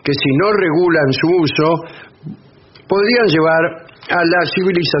que si no regulan su uso, podrían llevar a la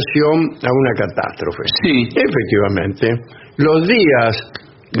civilización a una catástrofe. Sí. Efectivamente, los días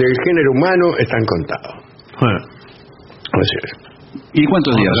del género humano están contados. Bueno, Así es. ¿Y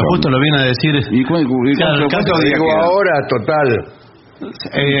cuántos días pero son? justo lo viene a decir. Claro, ¿Cuántos días Digo quedan? ahora, total.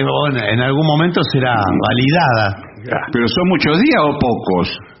 Bueno, en algún momento será validada. ¿Pero son muchos días o pocos?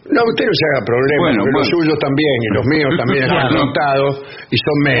 No, usted no se haga problema, Bueno, porque los bueno. suyos también y los míos también están Claro. contados y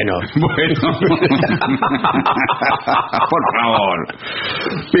son menos. Bueno. Por favor.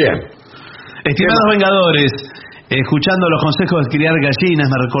 Bien. Estimados Vengadores, escuchando los consejos de criar gallinas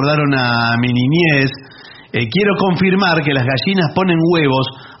me recordaron a mi niñez. Quiero confirmar que las gallinas ponen huevos,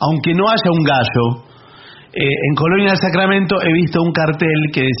 aunque no haya un gallo. En Colonia del Sacramento he visto un cartel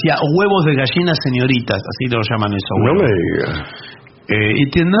que decía huevos de gallinas señoritas, así lo llaman eso. No huevos. me diga. ¿Y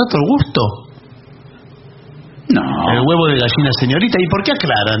tiene otro gusto? No. El huevo de gallina señorita. ¿Y por qué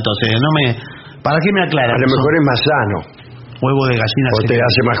aclara entonces? ¿Para qué me aclara? A lo que mejor son es más sano huevo de gallina o te señorita.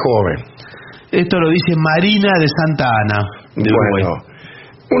 hace más joven. Esto lo dice Marina de Santa Ana. de Uruguay. Bueno,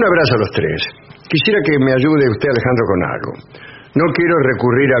 un abrazo a los tres. Quisiera que me ayude usted, Alejandro, con algo. No quiero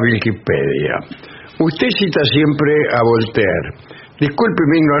recurrir a Wikipedia. Usted cita siempre a Voltaire. Disculpe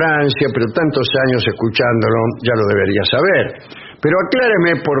mi ignorancia, pero tantos años escuchándolo ya lo debería saber. Pero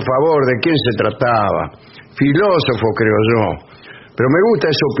acláreme, por favor, de quién se trataba. Filósofo, creo yo. Pero me gusta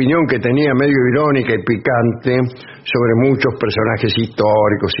esa opinión que tenía medio irónica y picante sobre muchos personajes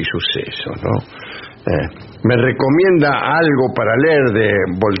históricos y sucesos, ¿no? ¿Me recomienda algo para leer de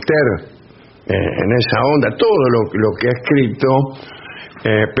Voltaire en esa onda? Todo lo que ha escrito,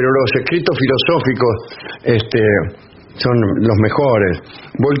 pero los escritos filosóficos son los mejores.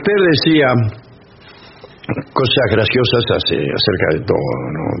 Voltaire decía cosas graciosas acerca de todo,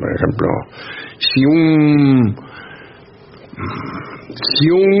 ¿no? Por ejemplo, si un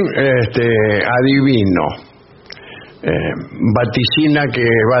adivino vaticina que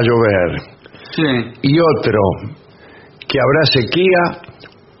va a llover, Sí. y otro que habrá sequía,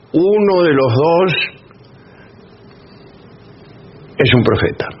 uno de los dos es un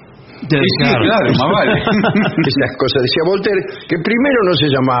profeta. Sí, claro, más vale. Esas cosas decía Voltaire, que primero no se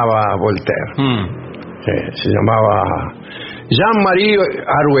llamaba Voltaire, se llamaba Jean-Marie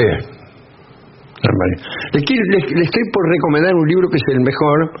Arouet. Le estoy por recomendar un libro que es el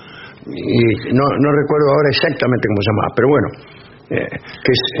mejor y no recuerdo ahora exactamente cómo se llamaba, pero bueno,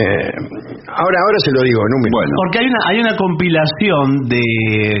 que es, ahora se lo digo en un minuto. Bueno. Porque hay una compilación de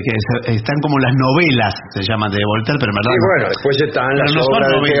que están como las novelas, se llaman, de Voltaire, pero en verdad Y no. bueno, después están Pero las no son obras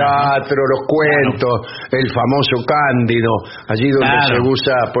de novelas, teatro, los cuentos, el famoso Cándido, allí donde Claro. se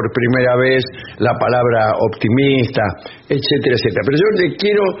usa por primera vez la palabra optimista, etcétera, etcétera. Pero yo le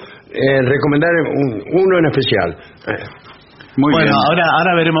quiero recomendar uno en especial. Muy Bueno, bien.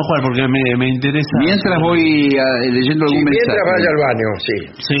 ahora veremos cuál, porque me interesa. Mientras voy leyendo Sí, algún mensaje. mientras vaya al baño, sí.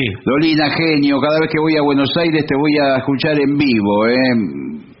 Sí. Dolina, genio, cada vez que voy a Buenos Aires te voy a escuchar en vivo,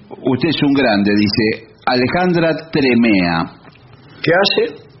 Usted es un grande, dice Alejandra Tremea. ¿Qué hace?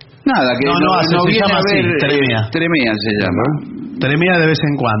 Nada, que No hace, se viene llama a ver, así, Tremea. Tremea se llama. Tremía de vez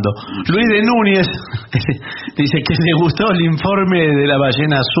en cuando. Luis de Núñez dice que le gustó el informe de la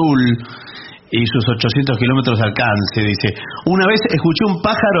ballena azul y sus 800 kilómetros de alcance. Dice, una vez escuché un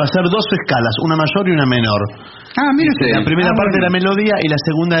pájaro hacer dos escalas, una mayor y una menor. Ah, mire usted. La primera parte era melodía y la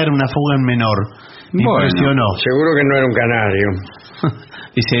segunda era una fuga en menor. Me Bueno. impresionó. Seguro que no era un canario.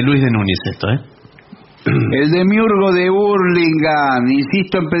 Dice Luis de Núñez esto, El demiurgo de Burlingame.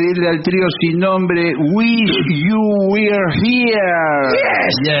 Insisto en pedirle al trío sin nombre Wish You Were Here.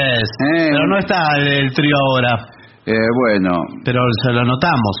 Yes. Pero no está el trío ahora. Bueno, Pero se lo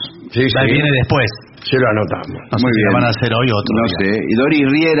anotamos. Sí, sí. Viene después. Se lo anotamos. No sé Muy si bien. lo van a hacer hoy o otro no día. sé. Y Doris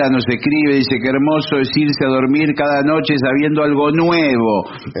Riera nos escribe, dice que hermoso es irse a dormir cada noche sabiendo algo nuevo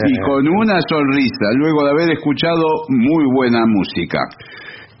y con una sonrisa, luego de haber escuchado muy buena música.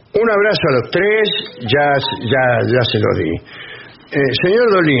 Un abrazo a los tres, ya se lo di. Señor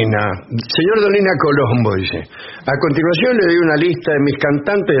Dolina Colombo, dice, a continuación le doy una lista de mis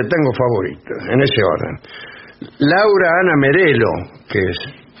cantantes que tengo favoritos, en ese orden. Laura Ana Merelo, que es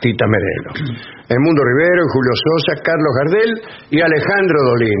Tita Merelo, Edmundo Rivero, Julio Sosa, Carlos Gardel y Alejandro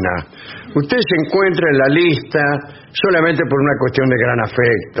Dolina. Usted se encuentra en la lista solamente por una cuestión de gran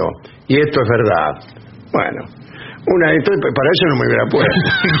afecto, y esto es verdad. Bueno, para eso no me hubiera puesto.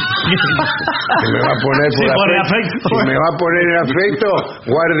 Si me va a poner Sí, por afecto. Si me va a poner en afecto,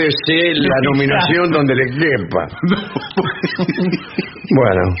 guárdese la nominación donde le quepa.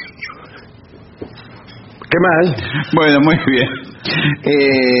 Bueno. ¿Qué más? Bueno, muy bien.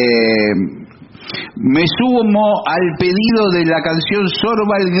 Me sumo al pedido de la canción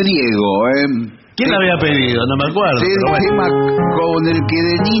Sorba el Griego. ¿Quién la había pedido? No me acuerdo. El Pero bueno. tema con el que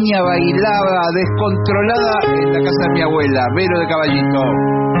de niña bailaba descontrolada en la casa de mi abuela, Vero de Caballito.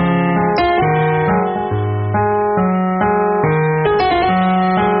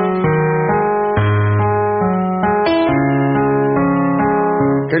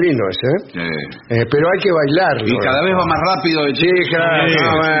 Qué lindo ese, ¿eh? Pero hay que bailarlo. Y cada vez va más rápido. Sí, claro. Es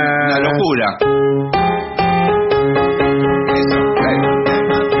una locura. Eso.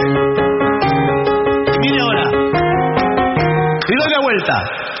 Mire ahora. Y doy la vuelta.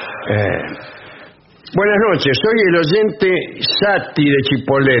 Buenas noches, soy el oyente Sati de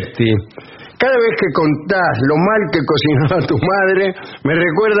Chipoletti. Cada vez que contás lo mal que cocinaba tu madre, me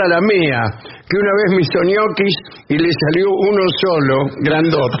recuerda a la mía, que una vez me hizo ñoquis y le salió uno solo,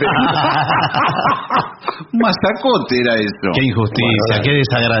 grandote. Un masacote era eso. Qué injusticia, Bueno, qué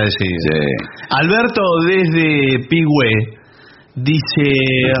desagradecido. Sí. Alberto desde Pigüé dice,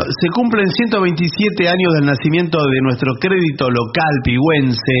 se cumplen 127 años del nacimiento de nuestro crédito local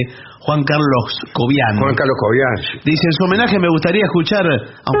pigüense, Juan Carlos Cobian. Juan Carlos Cobian. Dice, en su homenaje me gustaría escuchar,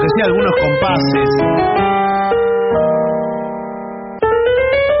 aunque sea algunos compases.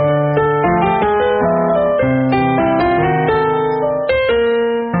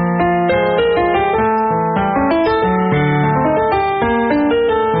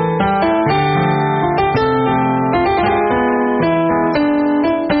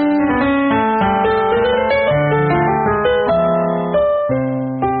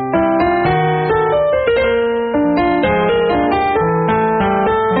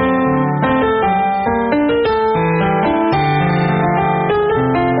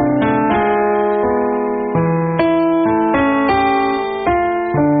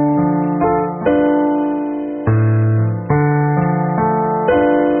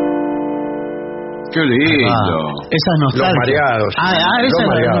 Qué lindo. Esas nostalgias. Los mareados. Esa Los es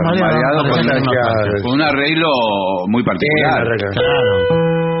la de los Mareado mareados. con, Esa es la nostalgia. con un arreglo muy particular. Claro.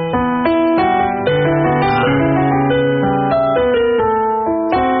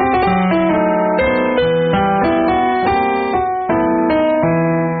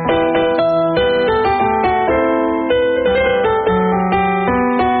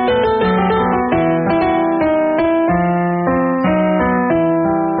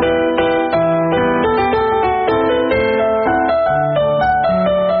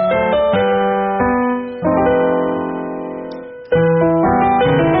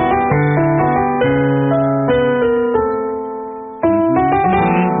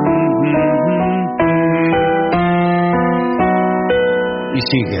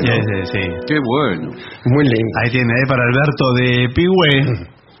 sigue, ¿no? Sí. Qué bueno. Muy lindo. Ahí tiene, para Alberto de Pigüé.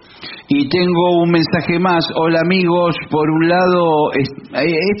 Y tengo un mensaje más. Hola amigos, por un lado,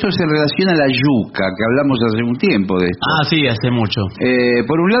 esto se relaciona a la yuca, que hablamos hace un tiempo de esto. Ah, sí, hace mucho.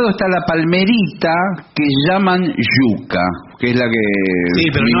 Por un lado está la palmerita, que llaman yuca, que es la que sí,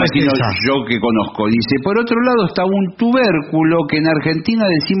 pero me no imagino es esa. yo que conozco. Dice, por otro lado está un tubérculo, que en Argentina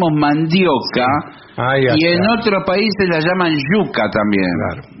decimos mandioca, sí. y en otros países la llaman yuca también.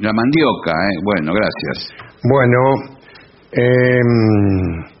 Claro. La mandioca, Bueno, gracias. Bueno,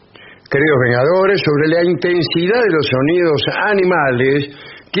 queridos vengadores, sobre la intensidad de los sonidos animales,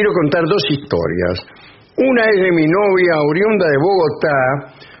 quiero contar dos historias. Una es de mi novia, oriunda de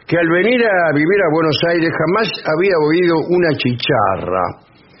Bogotá, que al venir a vivir a Buenos Aires jamás había oído una chicharra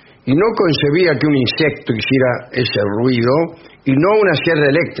y no concebía que un insecto hiciera ese ruido y no una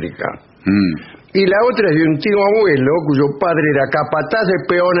sierra eléctrica. Y la otra es de un tío abuelo cuyo padre era capataz de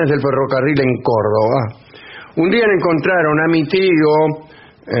peones del ferrocarril en Córdoba. Un día le encontraron a mi tío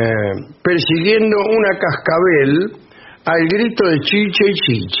persiguiendo una cascabel al grito de chiche y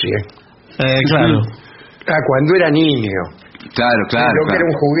chiche. Claro. Cuando era niño. Claro. Creo que era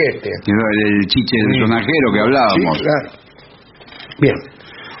un juguete. El chiche del sonajero que hablábamos. Sí, claro. Bien.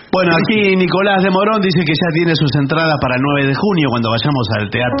 Bueno, aquí Nicolás de Morón dice que ya tiene sus entradas para el 9 de junio cuando vayamos al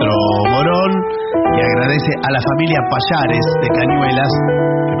Teatro Morón, y agradece a la familia Payares de Cañuelas,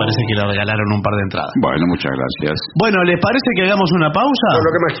 que parece que le regalaron un par de entradas. Bueno, muchas gracias. Bueno, ¿les parece que hagamos una pausa? Por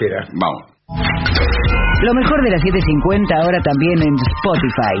lo que más quiera. Vamos. Lo mejor de las 7:50 ahora también en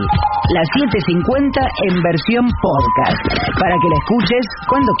Spotify. Las 7:50 en versión podcast, para que la escuches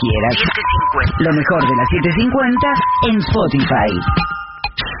cuando quieras. Lo mejor de las 7:50 en Spotify.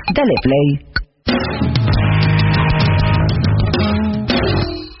 Dale play.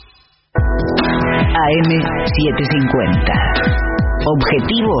 AM750.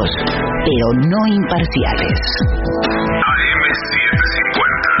 Objetivos, pero no imparciales.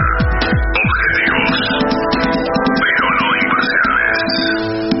 AM750. Objetivos, pero no imparciales.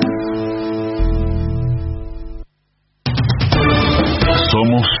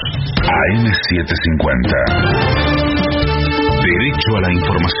 Somos AM750. Derecho a la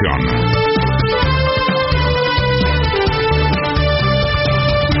información.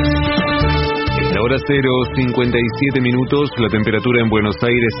 La hora 0:57 minutos, la temperatura en Buenos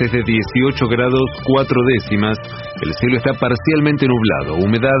Aires es de 18 grados 4 décimas, el cielo está parcialmente nublado,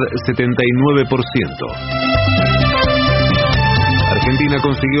 humedad 79%. Argentina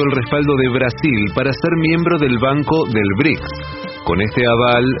consiguió el respaldo de Brasil para ser miembro del Banco del BRICS. Con este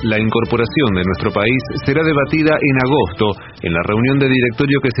aval, la incorporación de nuestro país será debatida en agosto en la reunión de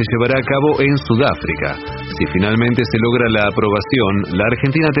directorio que se llevará a cabo en Sudáfrica. Si finalmente se logra la aprobación, la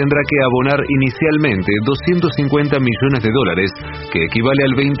Argentina tendrá que abonar inicialmente $250 millones, que equivale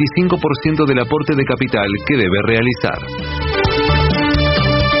al 25% del aporte de capital que debe realizar.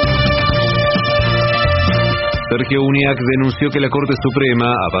 Sergio Uñac denunció que la Corte Suprema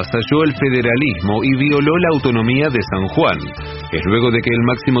avasalló el federalismo y violó la autonomía de San Juan. Es luego de que el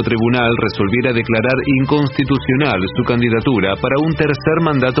máximo tribunal resolviera declarar inconstitucional su candidatura para un tercer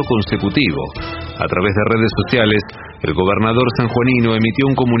mandato consecutivo. A través de redes sociales, el gobernador sanjuanino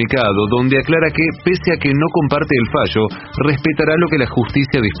emitió un comunicado donde aclara que, pese a que no comparte el fallo, respetará lo que la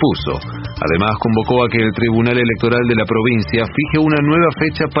justicia dispuso. Además, convocó a que el Tribunal Electoral de la provincia fije una nueva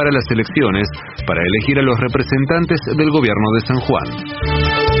fecha para las elecciones para elegir a los representantes del gobierno de San Juan.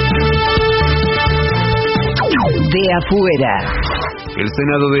 De afuera. El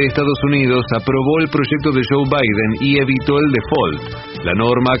Senado de Estados Unidos aprobó el proyecto de Joe Biden y evitó el default. La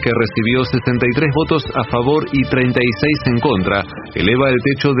norma, que recibió 63 votos a favor y 36 en contra, eleva el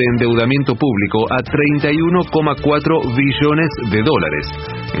techo de endeudamiento público a $31,4 billones.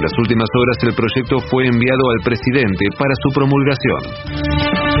 En las últimas horas el proyecto fue enviado al presidente para su promulgación.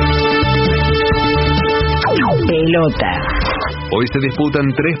 Pelota. Hoy se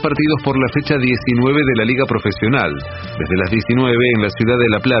disputan 3 partidos por la fecha 19 de la Liga Profesional. Desde las 19 en la ciudad de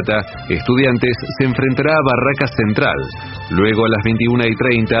La Plata, Estudiantes se enfrentará a Barracas Central. Luego a las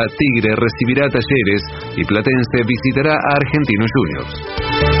 21:30, Tigre recibirá a Talleres y Platense visitará a Argentinos Juniors.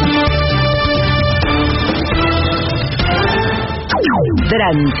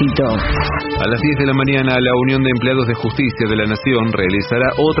 Tránsito. A las 10 de la mañana, la Unión de Empleados de Justicia de la Nación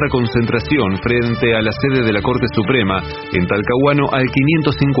realizará otra concentración frente a la sede de la Corte Suprema en Talcahuano al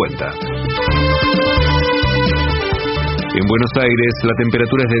 550. En Buenos Aires, la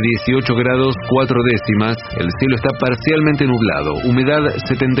temperatura es de 18 grados 4 décimas, el cielo está parcialmente nublado, humedad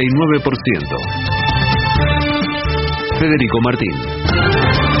 79%. Federico Martín.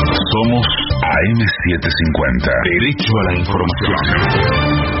 Somos AM750. Derecho a la información.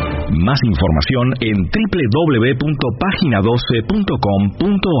 Más información en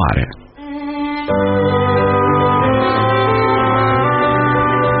www.pagina12.com.ar.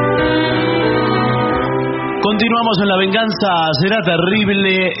 Continuamos en La Venganza Será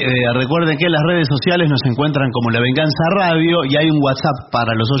Terrible. Recuerden que en las redes sociales nos encuentran como La Venganza Radio y hay un WhatsApp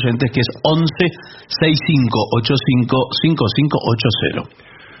para los oyentes que es 11 65 85 5580.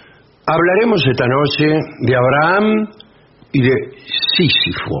 Hablaremos esta noche de Abraham y de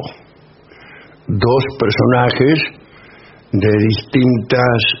Sísifo, dos personajes de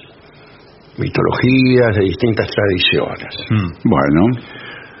distintas mitologías, de distintas tradiciones. Bueno,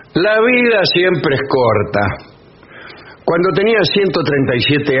 la vida siempre es corta. Cuando tenía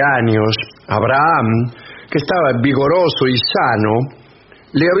 137 años, Abraham, que estaba vigoroso y sano,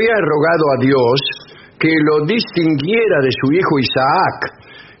 le había rogado a Dios que lo distinguiera de su hijo Isaac,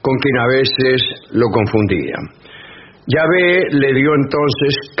 con quien a veces lo confundía. Yahvé le dio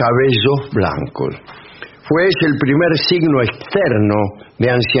entonces cabellos blancos. Fue ese el primer signo externo de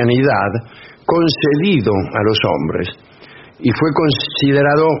ancianidad concedido a los hombres y fue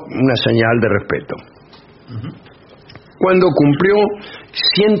considerado una señal de respeto. Cuando cumplió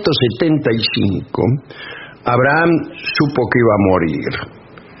 175, Abraham supo que iba a morir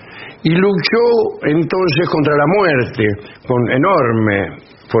y luchó entonces contra la muerte con enorme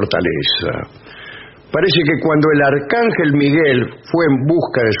fortaleza. Parece que cuando el arcángel Miguel fue en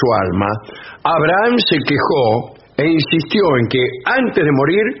busca de su alma, Abraham se quejó e insistió en que antes de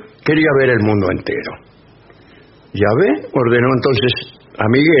morir quería ver el mundo entero. Yahvé ordenó entonces a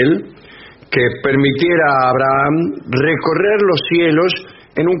Miguel que permitiera a Abraham recorrer los cielos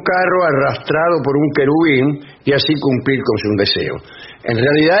en un carro arrastrado por un querubín y así cumplir con su deseo. En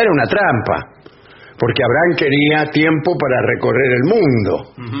realidad era una trampa, porque Abraham quería tiempo para recorrer el mundo,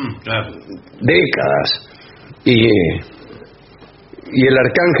 claro, décadas, y el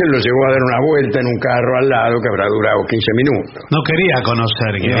arcángel lo llevó a dar una vuelta en un carro al lado que habrá durado 15 minutos. No quería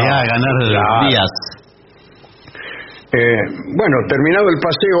conocer, quería ganar días. Bueno, terminado el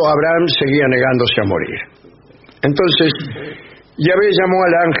paseo, Abraham seguía negándose a morir. Entonces, Yahvé llamó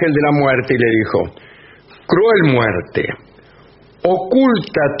al ángel de la muerte y le dijo: cruel muerte,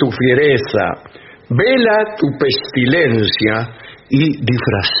 oculta tu fiereza, vela tu pestilencia y,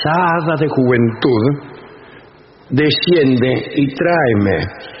 disfrazada de juventud, desciende y tráeme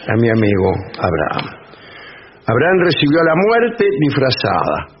a mi amigo Abraham. Abraham recibió a la muerte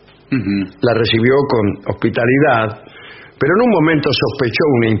disfrazada. La recibió con hospitalidad, pero en un momento sospechó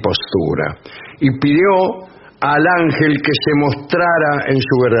una impostura y pidió al ángel que se mostrara en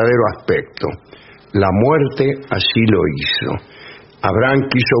su verdadero aspecto. La muerte así lo hizo. Abraham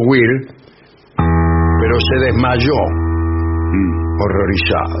quiso huir, pero se desmayó,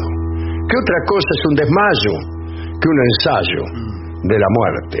 horrorizado. ¿Qué otra cosa es un desmayo que un ensayo de la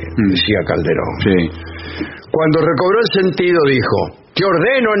muerte? Decía Calderón. Sí. Cuando recobró el sentido dijo: te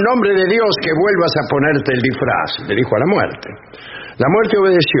ordeno en nombre de Dios que vuelvas a ponerte el disfraz, le dijo a la muerte. La muerte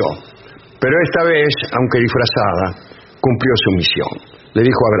obedeció, pero esta vez, aunque disfrazada, cumplió su misión. Le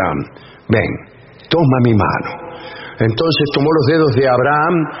dijo a Abraham: ven, toma mi mano. Entonces tomó los dedos de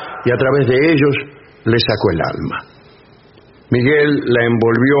Abraham y a través de ellos le sacó el alma. Miguel la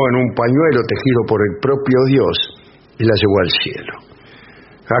envolvió en un pañuelo tejido por el propio Dios y la llevó al cielo.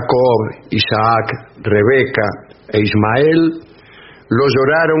 Jacob, Isaac, Rebeca e Ismael lo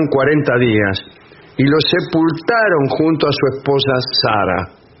lloraron 40 días y lo sepultaron junto a su esposa Sara.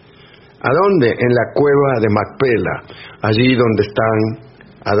 ¿A dónde? En la cueva de Macpela, allí donde están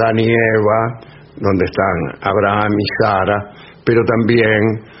Adán y Eva, donde están Abraham y Sara, pero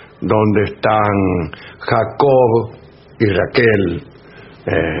también donde están Jacob y Raquel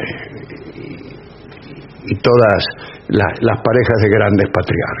y todas las parejas de grandes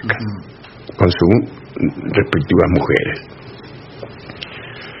patriarcas con sus respectivas mujeres.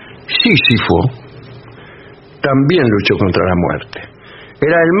 Sísifo también luchó contra la muerte.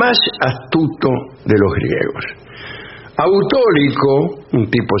 Era el más astuto de los griegos. Autólico, un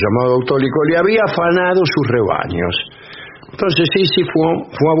tipo llamado Autólico, le había afanado sus rebaños. Entonces Sísifo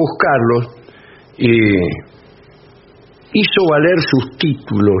fue a buscarlos y hizo valer sus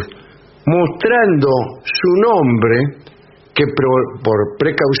títulos, mostrando su nombre que por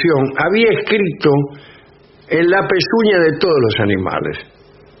precaución había escrito en la pezuña de todos los animales.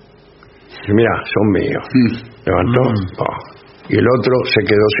 Y mira, son míos. Levantó, y el otro se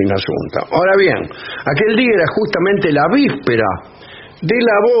quedó sin asunto. Ahora bien, aquel día era justamente la víspera de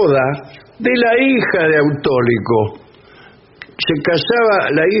la boda de la hija de Autólico. Se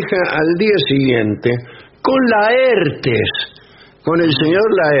casaba la hija al día siguiente con Laertes, con el señor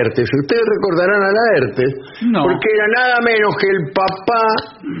Laertes. Ustedes recordarán a Laertes, No. porque era nada menos que el papá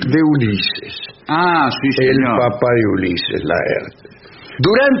de Ulises. Ah, sí, El señor. papá de Ulises, Laertes.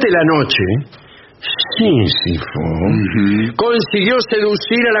 Durante la noche, Sísifo consiguió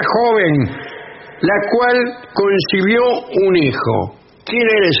seducir a la joven, la cual concibió un hijo. ¿Quién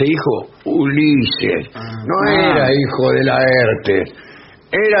era ese hijo? Ulises. No era hijo de Laertes,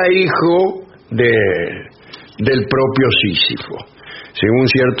 era hijo del propio Sísifo. Según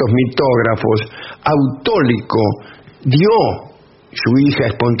ciertos mitógrafos, Autólico dio su hija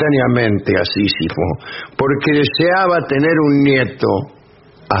espontáneamente a Sísifo porque deseaba tener un nieto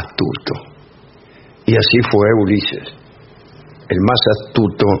astuto. Y así fue Ulises, el más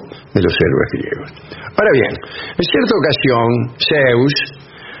astuto de los héroes griegos. Ahora bien, en cierta ocasión, Zeus,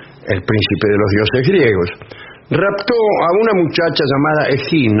 el príncipe de los dioses griegos, raptó a una muchacha llamada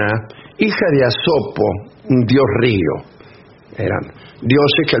Egina, hija de Asopo, un dios río. Eran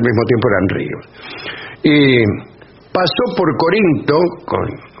dioses que al mismo tiempo eran ríos. Y pasó por Corinto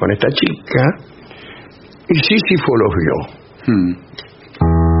con esta chica y Sísifo los vio.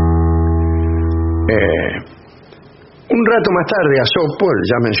 Un rato más tarde, Asopo, el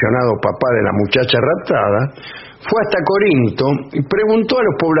ya mencionado papá de la muchacha raptada, fue hasta Corinto y preguntó a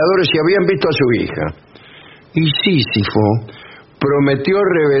los pobladores si habían visto a su hija. Y Sísifo prometió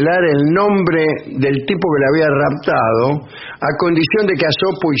revelar el nombre del tipo que la había raptado a condición de que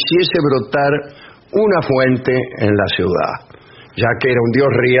Asopo hiciese brotar una fuente en la ciudad. Ya que era un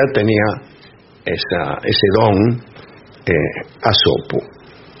dios ría, tenía ese don Asopo.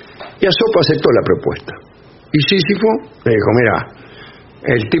 Y Asopo aceptó la propuesta. Y Sísifo le dijo, mira,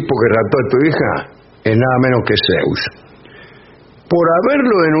 el tipo que raptó a tu hija es nada menos que Zeus. Por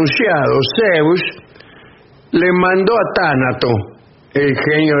haberlo denunciado, Zeus le mandó a Tánato, el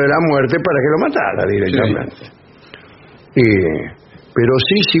genio de la muerte, para que lo matara directamente. Pero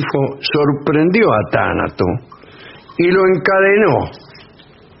Sísifo sorprendió a Tánato y lo encadenó.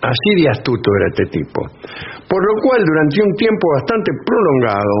 Así de astuto era este tipo. Por lo cual, durante un tiempo bastante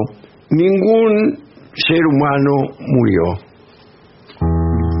prolongado, ningún ser humano murió.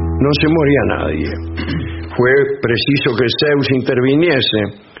 No se moría nadie. Fue preciso que Zeus interviniese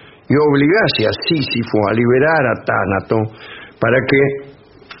y obligase a Sísifo a liberar a Tánato para que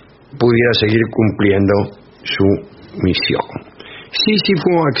pudiera seguir cumpliendo su misión.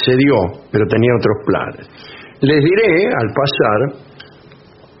 Sísifo accedió, pero tenía otros planes. Les diré, al pasar,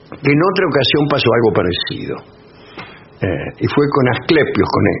 que en otra ocasión pasó algo parecido. Y fue con Asclepio,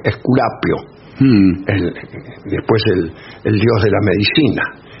 con Esculapio, después el dios de la medicina.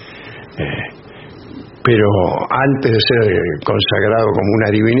 Pero antes de ser consagrado como una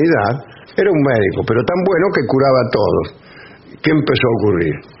divinidad, era un médico, pero tan bueno que curaba a todos. ¿Qué empezó a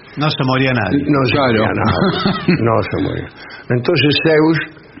ocurrir? No se moría nadie. No se moría nadie. No se moría. Entonces Zeus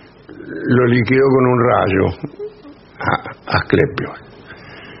lo liquidó con un rayo a Asclepio.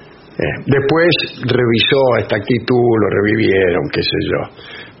 Después revisó esta actitud, lo revivieron, qué sé yo.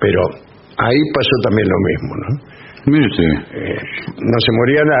 Pero ahí pasó también lo mismo, ¿no? Mire usted. No se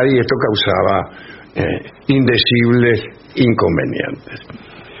moría nadie y esto causaba indecibles inconvenientes.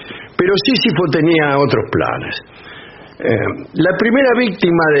 Pero Sísifo tenía otros planes. La primera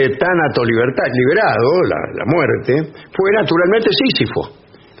víctima de Tánato liberado, la muerte, fue naturalmente Sísifo.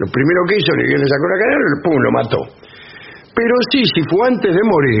 Lo primero que hizo, le sacó la cadena y ¡pum!, lo mató. Pero Sísifo, antes de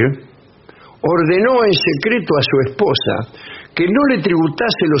morir, ordenó en secreto a su esposa que no le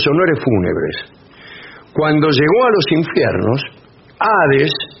tributase los honores fúnebres. Cuando llegó a los infiernos,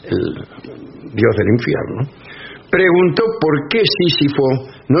 Hades, el dios del infierno, preguntó por qué Sísifo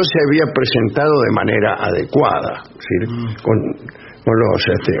no se había presentado de manera adecuada, es decir, con los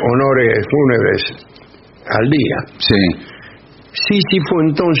honores fúnebres al día. Sí. Sísifo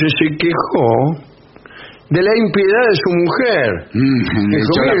entonces se quejó de la impiedad de su mujer.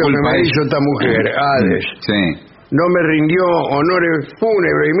 Dijo, mire lo que me hizo esta mujer, Hades. Sí. No me rindió honores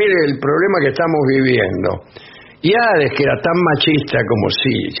fúnebres y mire el problema que estamos viviendo. Y Hades, que era tan machista como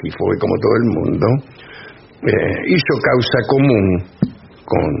Sísifo y como todo el mundo, hizo causa común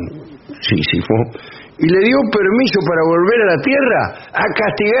con Sísifo y le dio permiso para volver a la tierra a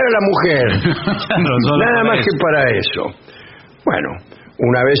castigar a la mujer. Nada más que para eso. Bueno,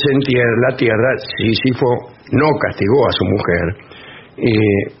 una vez en la tierra, Sísifo no castigó a su mujer,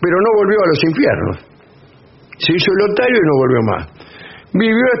 pero no volvió a los infiernos. Se hizo el otario y no volvió más.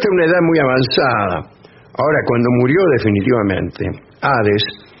 Vivió hasta una edad muy avanzada. Ahora, cuando murió definitivamente, Hades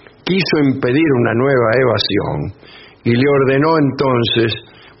quiso impedir una nueva evasión y le ordenó entonces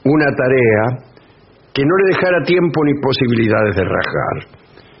una tarea que no le dejara tiempo ni posibilidades de rajar,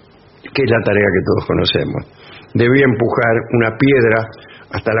 que es la tarea que todos conocemos. debía empujar una piedra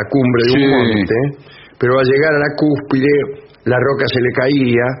hasta la cumbre de un monte, pero al llegar a la cúspide la roca se le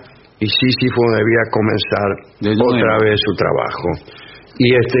caía y Sísifo debía comenzar otra vez su trabajo.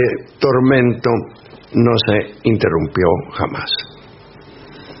 Y este tormento no se interrumpió jamás.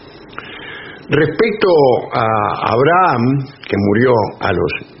 Respecto a Abraham, que murió a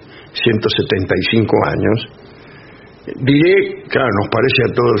los 175 años, diré, claro, nos parece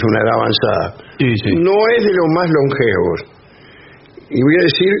a todos una edad avanzada, no es de los más longevos. Y voy a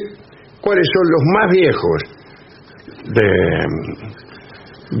decir cuáles son los más viejos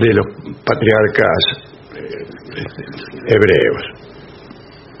de los patriarcas hebreos.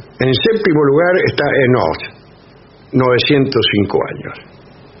 En séptimo lugar está Enoch, 905 años.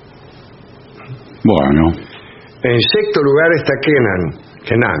 Bueno. En sexto lugar está Kenan,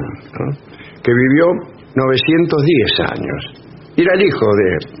 ¿no? Que vivió 910 años. Y era el hijo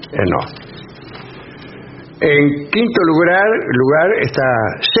de Enoch. En quinto lugar está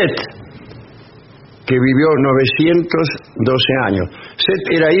Set, que vivió 912 años.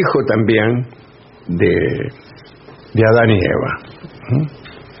 Set era hijo también de Adán y Eva.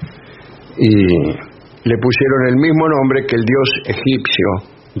 Y le pusieron el mismo nombre que el dios egipcio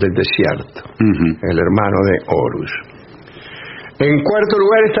del desierto, el hermano de Horus. En cuarto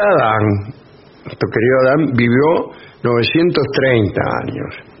lugar está Adán. Nuestro querido Adán vivió 930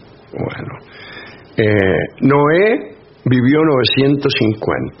 años. Bueno, Noé vivió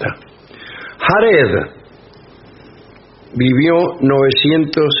 950. Jared vivió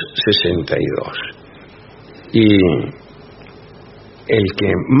 962. Y el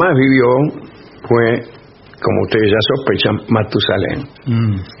que más vivió fue, como ustedes ya sospechan, Matusalén.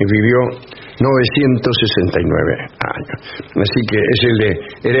 Y vivió 969 años. Así que es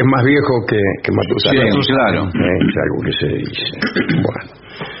eres más viejo que Matusalén. Sí, claro. Es algo que se dice. Bueno.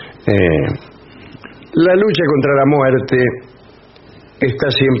 La lucha contra la muerte está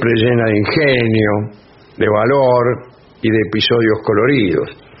siempre llena de ingenio, de valor y de episodios coloridos.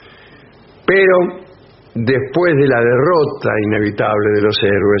 Pero después de la derrota inevitable de los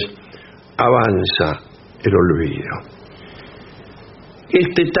héroes, avanza el olvido.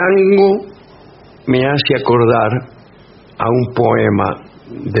 Este tango me hace acordar a un poema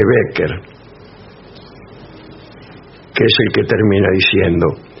de Becker, que es el que termina diciendo: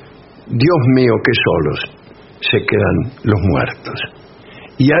 Dios mío, qué solos se quedan los muertos.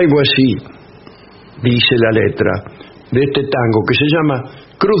 Y algo así dice la letra de este tango que se llama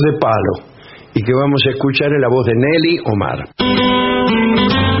Cruz de Palo y que vamos a escuchar en la voz de Nelly Omar.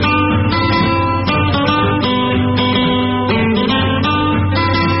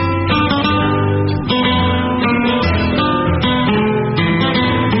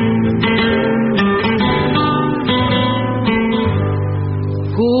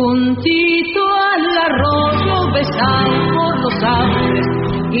 Juntito al arroyo besado por los árboles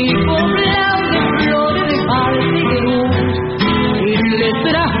y poblado de flores de parte y de luz, y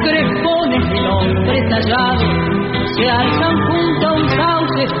letras crespones de nombre tallado se alzan junto a un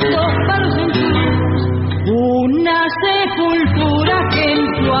sauce, dos palos en cruz. Una sepultura que en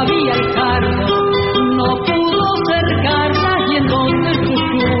su había el cardo no pudo cercarla y entonces su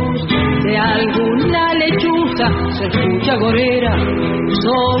luz de alguna lechuza se escucha gorera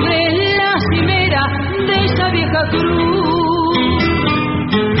sobre la cimera de esa vieja cruz.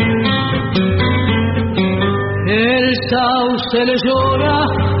 El sauce le llora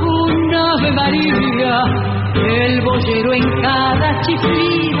una Ave María, el boyero en cada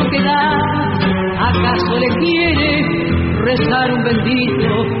chiflido que da, ¿acaso le quiere rezar un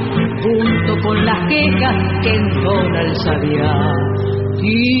bendito junto con las quejas que entona el sabiá?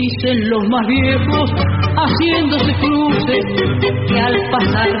 Dicen los más viejos, haciéndose cruces, que al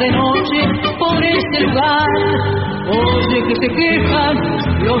pasar de noche por este lugar, oye que se quejan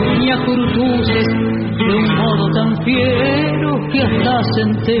los ñacurutuces de un modo tan fiero que hasta hacen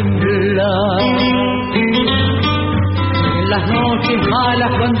temblar. En las noches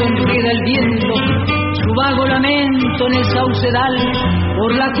malas cuando enreda el viento su vago lamento en el saucedal,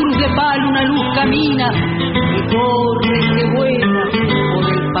 por la cruz de palo una luz camina y corre que vuela por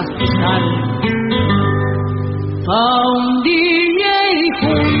el pastizal. A un DJ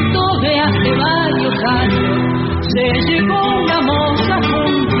junto de hace varios años se llevó una moza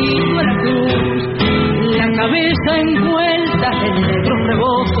juntito a la cruz, la cabeza envuelta en negros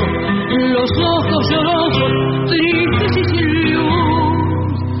rebozos, los ojos llorosos, tristes y sin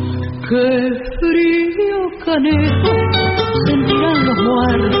luz. ¡Qué frío, canejo! Sentirán los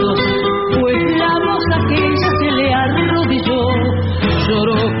muertos, pues la moza aquella se le arrodilló,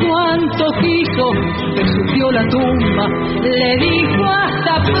 lloró cuanto quiso, besuqueó la tumba, le dijo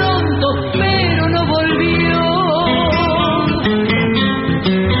hasta pronto, pero no volvió.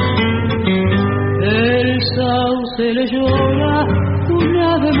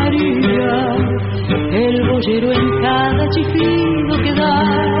 María, el boyero en cada chiflido que da.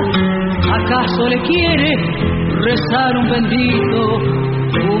 ¿Acaso le quiere rezar un bendito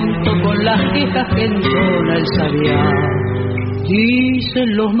junto con las quejas que entona el sabiá?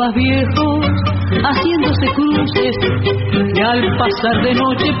 Dicen los más viejos, haciéndose cruces, que al pasar de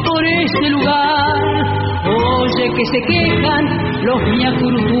noche por ese lugar, oye que se quejan los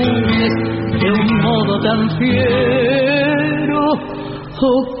ñacurutunes de un modo tan fiero,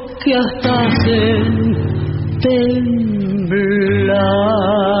 que hasta hacen temblar.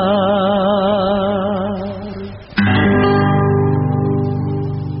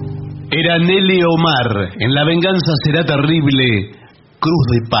 Era Nelly Omar, en La venganza será terrible, Cruz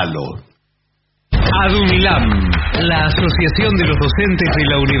de Palo. ADUNLAM, la Asociación de los Docentes de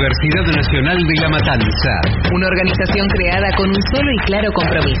la Universidad Nacional de La Matanza. Una organización creada con un solo y claro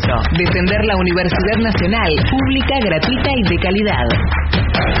compromiso: defender la Universidad Nacional, pública, gratuita y de calidad.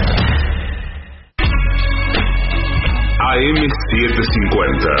 AM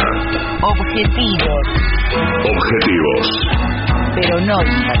 750. Objetivos. Objetivos. Pero no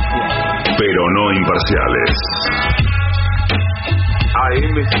imparciales. Pero no imparciales.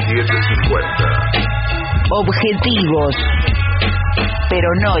 AM 750. Objetivos. Pero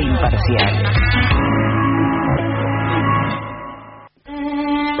no imparciales.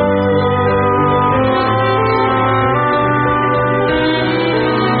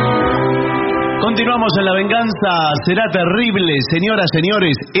 Continuamos en La venganza será terrible. Señoras,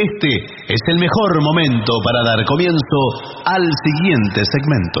 señores, este es el mejor momento para dar comienzo al siguiente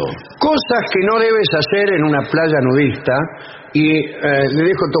segmento. Cosas que no debes hacer en una playa nudista. Y le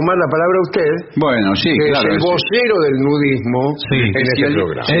dejo tomar la palabra a usted. Bueno, sí, que claro. es el vocero del nudismo en este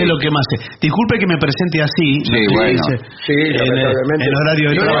programa. Es lo que más sé. Disculpe que me presente así. Sí, no sé, bueno. Sí, lamentablemente. en horario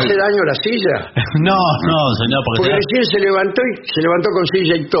de ¿No le trabajo. hace daño la silla? No, señor, Porque recién se levantó con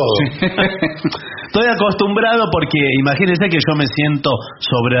silla y todo. Estoy acostumbrado porque imagínense que yo me siento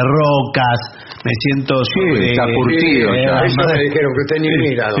sobre rocas, me siento sobre... está curtido. Eso me dijeron que usted ni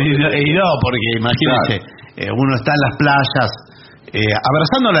mira. Y no, porque imagínense, uno está en las playas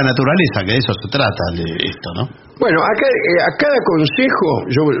abrazando la naturaleza, que de eso se trata esto, ¿no? Bueno, acá, a cada consejo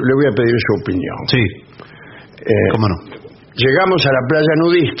yo le voy a pedir su opinión. Sí. ¿Cómo no? Llegamos a la playa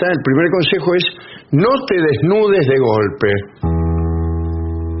nudista, el primer consejo es: no te desnudes de golpe.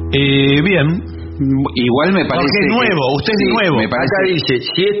 Bien. Igual me parece... Porque es nuevo, usted es nuevo. Acá dice,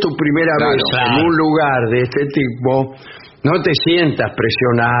 si es tu primera vez en un lugar de este tipo, no te sientas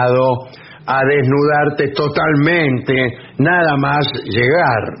presionado a desnudarte totalmente, nada más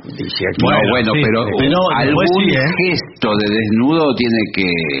llegar, dice aquí. Bueno, sí, pero algún gesto de desnudo tiene que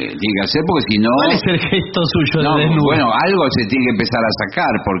hacer, porque si no... ¿Cuál es el gesto suyo de desnudo? Bueno, algo se tiene que empezar a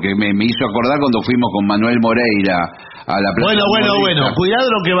sacar, porque me hizo acordar cuando fuimos con Manuel Moreira a la playa. Bueno, cuidado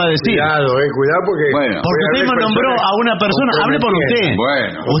lo que va a decir. Cuidado porque... Porque usted me nombró a una persona, hable por usted.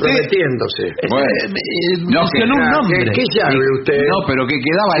 Bueno. Usted metiéndose. Mencionó un nombre. ¿Qué sabe usted? No, pero que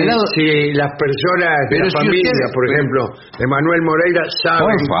quedaba al lado... Si las personas de la familia, por ejemplo, de Manuel Moreira,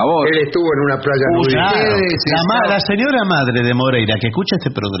 saben por favor, él estuvo en una playa nudista. La señora madre de Moreira que escucha este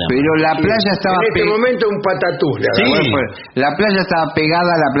programa. Pero la playa estaba... En este momento un patatús. La playa estaba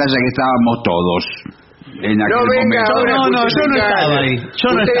pegada a la playa que estábamos todos. En aquel momento. Yo no estaba ahí.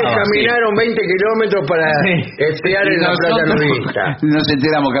 Ustedes caminaron 20 kilómetros para espiar en la playa nudista. Nos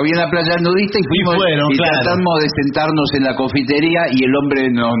enteramos que había una playa nudista y fuimos tratamos de sentarnos en la confitería y el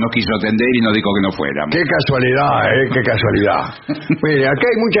hombre no nos quiso atender y nos dijo que no fuéramos. Qué casualidad, qué casualidad. Mire, acá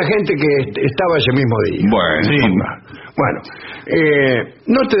hay mucha gente que estaba ese mismo día. Bueno,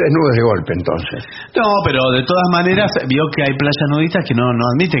 no te desnudes de golpe entonces. No, pero de todas maneras vio que hay playas nudistas que no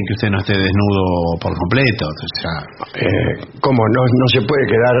admiten que usted no esté desnudo por completo. O sea, ¿cómo? No se puede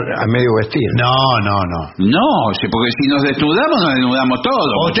quedar a medio vestir. No, porque si nos desnudamos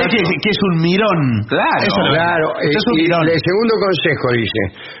todos. Usted que es un mirón. Claro. El segundo consejo dice: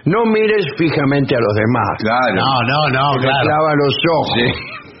 no mires fijamente a los demás. Claro. No, claro. Clava los ojos. Sí.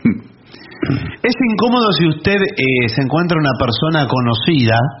 Es incómodo si usted se encuentra una persona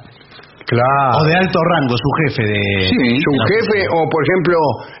conocida, o de alto rango, su jefe de... su jefe, o por ejemplo,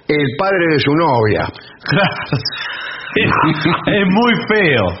 el padre de su novia. Claro. Es muy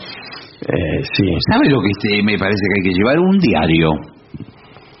feo. ¿Sabe lo que me parece que hay que llevar? Un diario.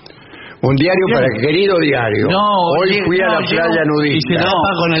 Un diario para el querido diario. Hoy fui a la playa nudista. Y se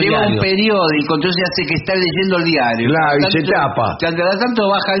tapa con el diario. Un periódico, entonces hace que está leyendo el diario. Claro, y se tapa. Cada tanto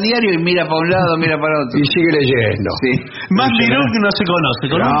baja el diario y mira para un lado, mira para otro. Y sigue leyendo. Sí. Más mirón que no se conoce,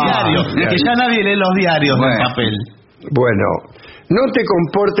 con un diario. Que ya nadie lee los diarios en papel. Bueno, no te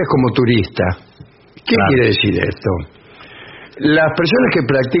comportes como turista. ¿Qué quiere decir esto? las personas que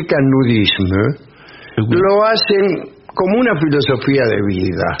practican nudismo lo hacen como una filosofía de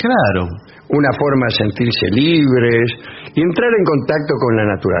vida. Claro. Una forma de sentirse libres y entrar en contacto con la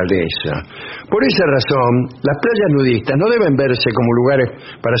naturaleza. Por esa razón, las playas nudistas no deben verse como lugares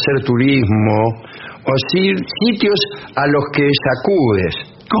para hacer turismo o sitios a los que sacudes.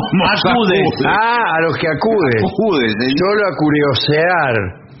 ¿Cómo acudes? A los que acudes. Solo a curiosear,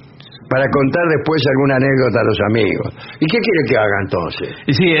 para contar después alguna anécdota a los amigos. ¿Y qué quiere que haga entonces?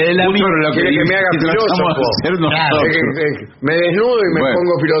 Sí, ¿Quiere que me haga filósofo? Claro. Me desnudo y me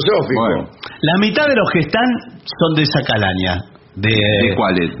pongo filosófico. Bueno. La mitad de los que están son de esa calaña. ¿De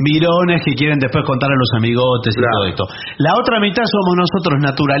cuáles? Mirones que quieren después contar a los amigotes y todo esto. La otra mitad somos nosotros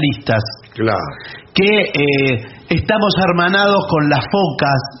naturalistas. Claro. Que estamos hermanados con las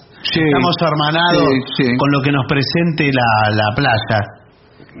focas. Sí. Estamos hermanados con lo que nos presente la playa.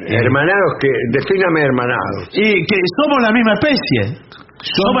 Hermanados, que defíname hermanados. Y que somos la misma especie.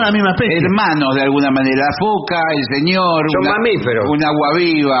 Somos la misma especie. Hermanos, de alguna manera. La foca, el señor. Son mamíferos. Un agua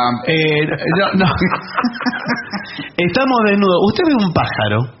viva. No. Estamos desnudos. Usted ve un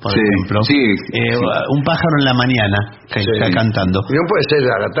pájaro, por ejemplo. Sí. Un pájaro en la mañana que está cantando. Y no puede ser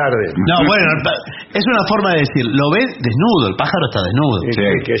a la tarde. No, bueno, es una forma de decir. Lo ve desnudo. El pájaro está desnudo.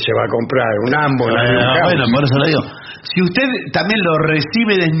 Que se va a comprar un ambo. Bueno, por eso lo digo. Si usted también lo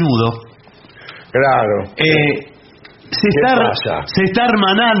recibe desnudo, claro. Se está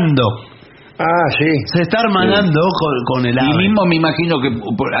hermanando. Sí. Se está hermanando con el ave. Y mismo me imagino que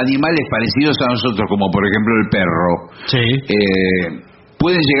por animales parecidos a nosotros, como por ejemplo el perro,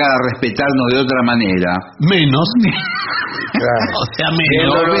 pueden llegar a respetarnos de otra manera. Menos. Claro. O sea,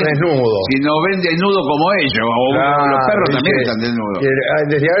 menos. Si nos ven desnudos como ellos, o los perros también están desnudos.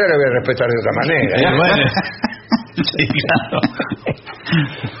 Desde ahora lo voy a respetar de otra manera. Bueno. Sí, claro.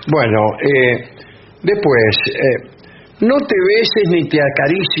 Bueno, después, no te beses ni te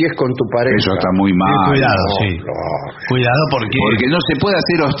acaricies con tu pareja. Eso está muy mal. Cuidado, Cuidado porque no se puede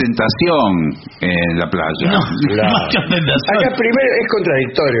hacer ostentación en la playa. Acá primero es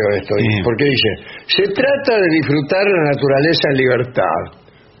contradictorio esto, porque dice, se trata de disfrutar la naturaleza en libertad.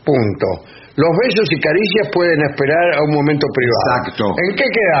 Punto. Los besos y caricias pueden esperar a un momento privado. Exacto. ¿En qué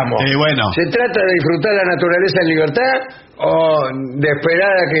quedamos? Bueno. ¿Se trata de disfrutar la naturaleza en libertad o de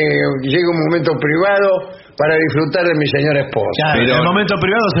esperar a que llegue un momento privado para disfrutar de mi señora esposa? Claro, en el momento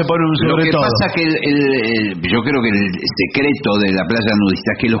privado se pone un sobre todo. Lo que pasa es que yo creo que el secreto de la playa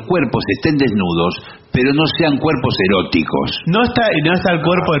nudista es que los cuerpos estén desnudos, pero no sean cuerpos eróticos. No está el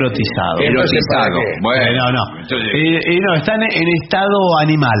cuerpo erotizado. Erotizado. Bueno, no. Y no, están en estado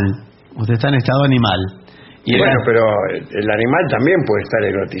animal. Usted está en estado animal. Y bueno, pero el animal también puede estar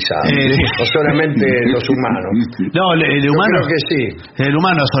erotizado. O solamente los humanos. No, el humano. Yo creo que sí. El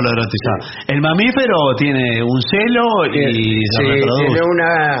humano es solo erotizado. El mamífero tiene un celo y se reproduce. Tiene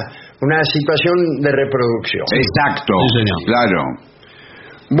una situación de reproducción. Exacto. Sí, señor. Claro.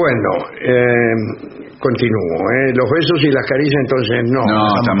 Bueno, continúo. Los besos y las caricias entonces no.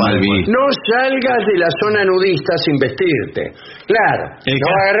 No, está mal visto. No salgas de la zona nudista sin vestirte. Claro. No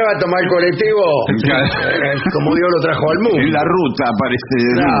agarraba a tomar el colectivo como Dios lo trajo al mundo. En la ruta aparece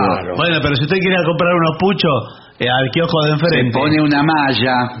de nuevo. Bueno, pero si usted quiere comprar unos puchos al kiosco de enfrente, se pone una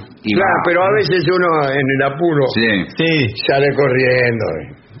malla y claro, pero a veces uno en el apuro sale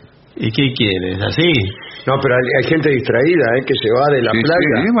corriendo. ¿Y qué quieres? ¿Así? No, pero hay gente distraída, que se va de la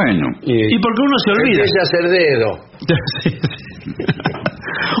playa. Sí, bueno. Y porque uno se olvida. Empieza a hacer dedo.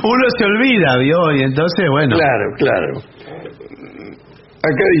 Uno se olvida, ¿vio? Y entonces, bueno. Claro.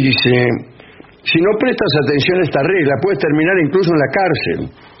 Acá dice, si no prestas atención a esta regla, puedes terminar incluso en la cárcel.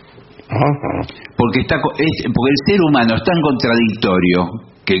 Porque el ser humano es tan contradictorio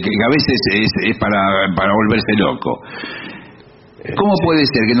que a veces es para volverse loco. ¿Cómo puede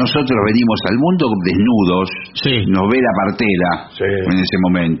ser que nosotros venimos al mundo desnudos, nos ve la partera en ese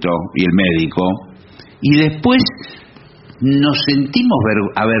momento y el médico, y después nos sentimos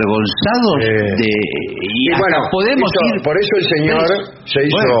avergonzados y hasta bueno, podemos ir... Por eso el señor se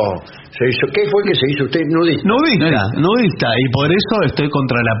hizo... ¿Qué fue que se hizo usted? Nudista. Y por eso estoy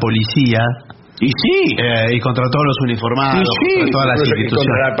contra la policía. Y sí. Y contra todos los uniformados, contra todas las instituciones. Y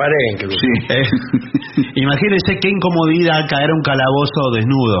contra la pared, inclusive. Imagínese qué incomodidad caer a un calabozo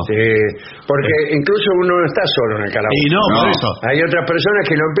desnudo. Porque incluso uno no está solo en el calabozo. Y no, por eso. Hay otras personas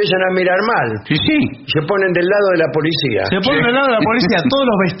que lo empiezan a mirar mal. Sí. Se ponen del lado de la policía. Se ponen del lado de la policía, todos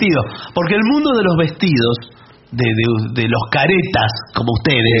los vestidos. Porque el mundo de los vestidos, de los caretas, como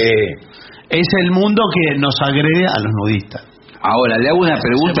ustedes, es el mundo que nos agrede a los nudistas. Ahora, le hago una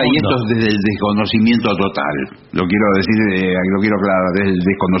pregunta y esto es desde el desconocimiento total. Lo quiero decir, lo quiero aclarar, desde el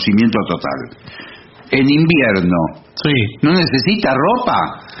desconocimiento total. en invierno. Sí. ¿No necesita ropa?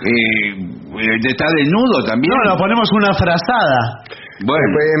 ¿Está desnudo también? No, ponemos una frazada.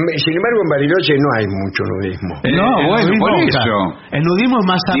 Bueno. Sin embargo, en Bariloche no hay mucho nudismo. No, bueno, por eso. El nudismo es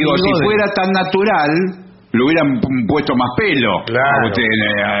más Digo, si fuera tan natural, le hubieran puesto más pelo. Claro.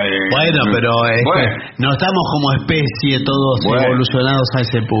 Bueno, pero no estamos como especie todos evolucionados a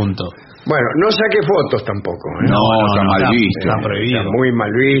ese punto. Bueno, no saque fotos tampoco. No, está mal visto. Está prohibido. Está muy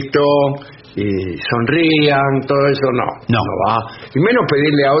mal visto. Y sonrían, todo eso no va. Y menos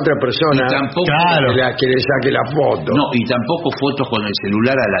pedirle a otra persona tampoco, que le saque la foto. No, y tampoco fotos con el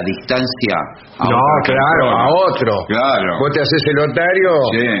celular a la distancia. A otro. Claro. Vos te haces el otario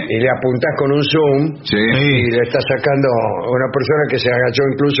y le apuntás con un zoom y le estás sacando a una persona que se agachó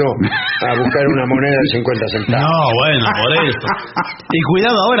incluso a buscar una moneda de 50 centavos. No, bueno, por eso. Y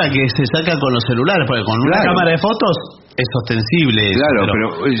cuidado ahora que se saca con los celulares, porque con una cámara de fotos es ostensible. Claro,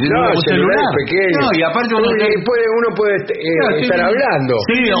 pero el celular es pequeño. No, y aparte uno puede estar hablando.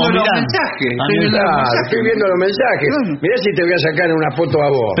 Sí, o mirando mensajes. Estoy viendo los mensajes. Mirá si te voy a sacar una foto a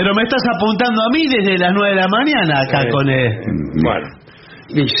vos. Pero me estás apuntando a mí desde las 9 de la mañana acá con él. Bueno,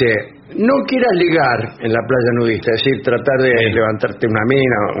 dice, no quieras ligar en la playa nudista, es decir, tratar de levantarte una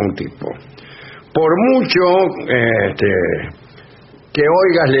mina o un tipo. Por mucho que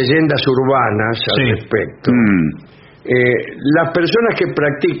oigas leyendas urbanas al respecto, las personas que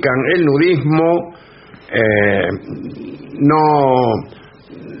practican el nudismo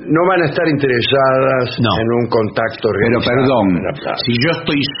no van a estar interesadas en un contacto real. Pero perdón, si yo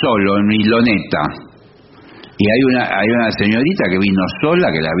estoy solo en mi loneta y hay una señorita que vino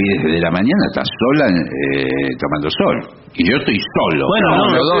sola, que la vi desde la mañana, está sola tomando sol, y yo estoy solo.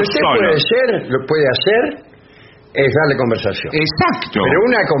 Bueno, lo que usted puede hacer es darle conversación. Exacto. Pero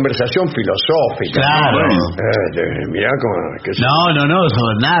una conversación filosófica. Claro. Mirá cómo... No, eso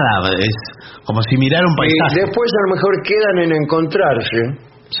nada. Es como si mirara un paisaje. Y después a lo mejor quedan en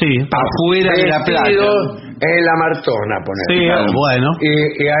encontrarse. Sí. Afuera de la playa. En la Martona, poner. Sí, bueno.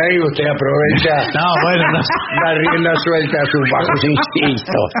 Y ahí usted aprovecha. La rienda suelta a sus bajos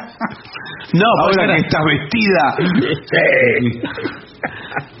instintos. No, ahora que estás vestida. Sí.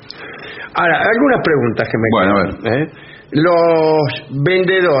 Ahora, algunas preguntas que me quedan. A ver. ¿Los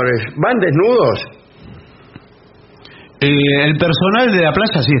vendedores van desnudos? El personal de la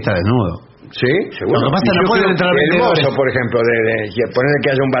playa sí está desnudo. ¿Sí? ¿Seguro? Lo que pasa es que no pueden entrar vendedores. El mozo, por ejemplo, de poner que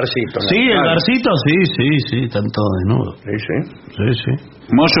haya un barcito. Sí, el barcito, sí, están todos desnudos. Sí.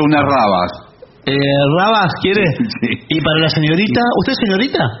 Mozo, unas rabas. ¿Rabas quiere? Sí. ¿Y para la señorita? ¿Usted es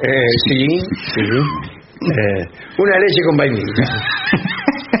señorita? Sí. Una leche con vainilla.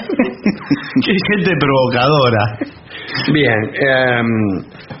 Qué gente provocadora. Bien,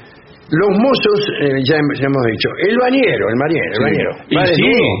 los mozos, ya hemos dicho, el bañero. Y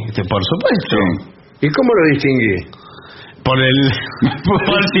sí, por supuesto. ¿Y cómo lo distinguí? Por el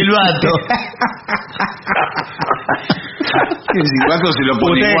silbato. El silbato se lo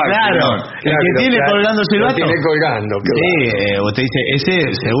pone igual. Claro, el que tiene colgando el silbato. Lo tiene colgando. Sí, usted dice, ese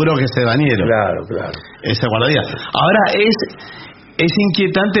seguro que es el bañero. Claro. Ese guardia. Ahora, es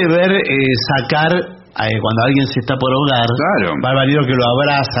inquietante ver sacar cuando alguien se está por ahogar. Claro. Va el marido que lo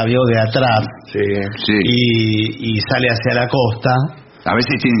abraza, vio de atrás. Sí. Y sale hacia la costa. A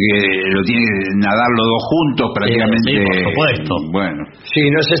veces lo tiene que nadar los dos juntos prácticamente. Sí, por supuesto. Bueno. Sí,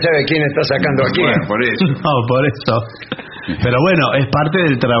 no se sabe quién está sacando a quién. Bueno, por eso. No, por eso. Pero bueno, es parte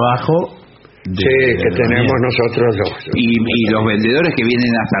del trabajo que tenemos nosotros dos. Y los vendedores que vienen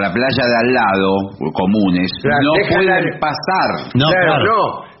hasta la playa de al lado, comunes, no pueden pasar. No.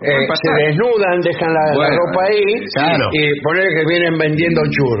 Se desnudan, dejan la ropa ahí y ponen que vienen vendiendo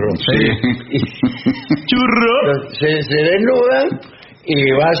churros. Sí. Churro. Se desnudan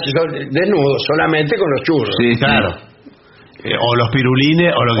y vas desnudo solamente con los churros. Sí, claro. O los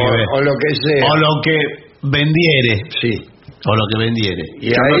pirulines o lo que o lo que sea. O lo que vendiere. Sí. O lo que vendiere. Y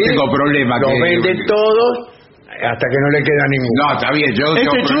yo ahí no tengo problema. Lo venden todos hasta que no le queda ninguno. No, está bien.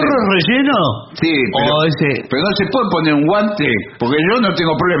 ¿Este churro es relleno? Sí, pero no se puede poner un guante, porque yo no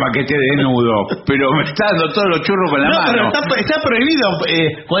tengo problema que esté desnudo, pero me está dando todos los churros con la mano. Pero está prohibido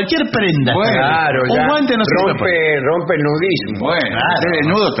cualquier prenda. Bueno, claro, un guante no se puede. Rompe el nudismo. Bueno, esté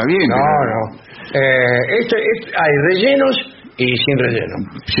desnudo está bien. No. Hay rellenos y sin relleno.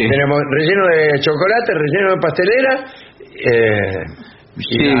 Sí. Tenemos relleno de chocolate, relleno de pastelera.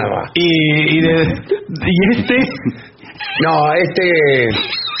 Y nada más. ¿Y este? No,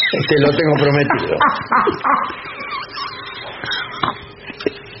 este lo tengo prometido.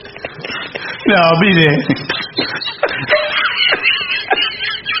 No, mire.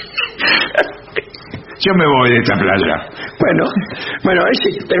 Yo me voy de esta playa. Bueno, ese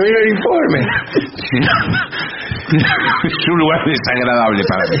terminó el informe. Es un lugar desagradable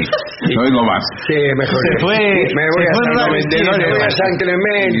para mí. No vengo más. Sí, mejor. Se fue, me voy a San Clemente, me voy a San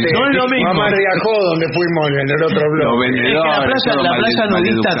Clemente. No es lo mismo. Mamá viajó donde fuimos en el otro bloque. Es que la playa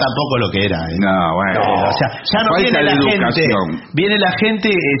nudista tampoco lo que era. No, bueno. O sea, ya no falta viene de la educación. gente. Viene la gente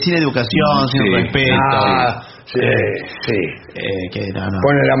sin educación, sin respeto. Sí. No.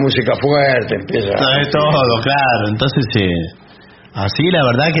 Pone la música fuerte, empieza. Todo, claro. Entonces, así la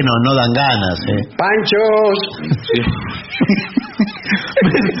verdad que no dan ganas. Panchos.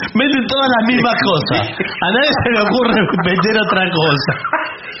 Meten todas las mismas cosas. A nadie se le ocurre meter otra cosa.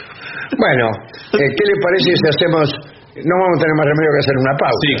 Bueno, ¿qué le parece si hacemos? No vamos a tener más remedio que hacer una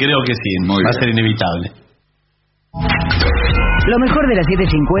pausa. Sí, creo que sí. Va a ser inevitable. Lo mejor de las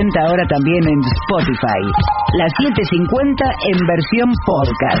 7:50 ahora también en Spotify. Las 7:50 en versión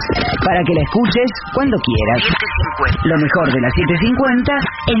podcast. Para que la escuches cuando quieras. Lo mejor de las 7:50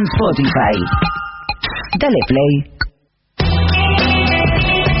 en Spotify. Dale play.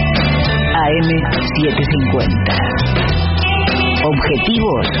 AM 750.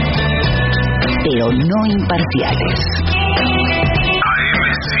 Objetivos, pero no imparciales. AM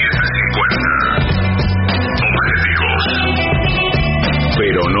 750. Objetivos,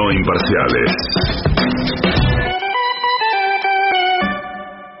 pero no imparciales.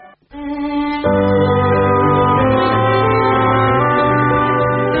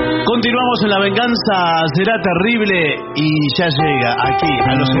 Continuamos en La Venganza Será Terrible y ya llega aquí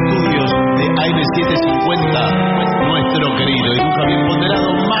a los estudios de AM 750 nuestro querido y nunca bien ponderado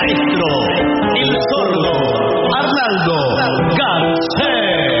maestro, el sordo Arnaldo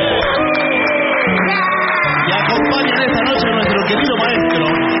Garcés. Y acompañan esta noche a nuestro querido maestro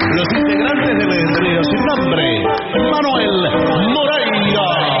los integrantes de Trío Sin Nombre, Manuel Moreira,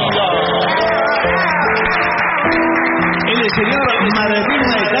 el señor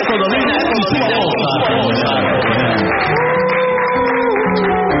Madrina de Caco Dolina y su esposa,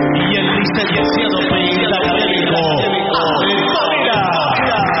 y el licenciado pedagógico Dolina.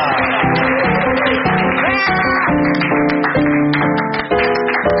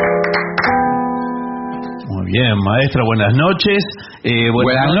 Muy bien, maestra, buenas noches.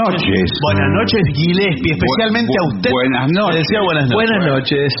 Buenas noches. Buenas noches, Gillespie, especialmente a usted. Buenas noches. Le decía buenas noches. Buenas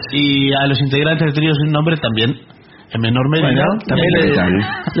noches. Y a los integrantes del Trío Sin Nombre también. En menor medida. Bueno, también le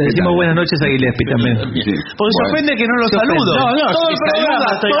decimos buenas noches a Gillespie también. Sí. Porque se ofende que no lo saludo. No, todo el programa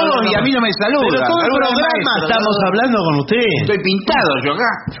estoy todos hablando. y a mí no me saluda. Pero todo el programa estamos hablando con usted. Estoy pintado yo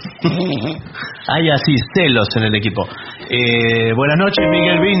acá. Hay así celos en el equipo. Buenas noches,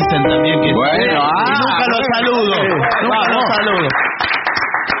 Miguel Vincent también. Que Bueno, nunca lo saludo. Nunca lo saludo.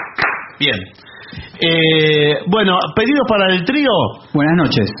 Bien. Bueno, pedidos para el trío. Buenas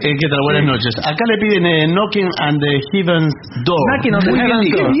noches. ¿Qué tal? Buenas noches. Acá le piden Knocking on the Heaven's Door. Knocking on the Heaven's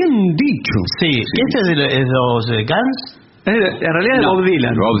Door. Bien dicho. Sí. ¿Este es de los Guns? En realidad es Bob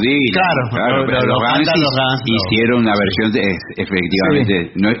Dylan. Bob Dylan. Claro, pero los Guns hicieron una versión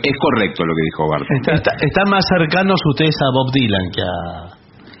efectivamente. Sí. No, es correcto lo que dijo Bart. Están más cercanos ustedes a Bob Dylan que a...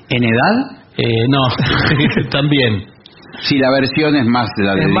 ¿En edad? No, también. Sí, la versión es más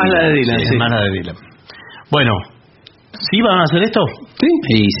la de Dylan. Más la de Dylan, sí. Es más la de Dylan. Bueno, ¿sí van a hacer esto? Sí.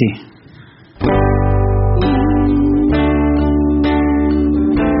 Sí, sí.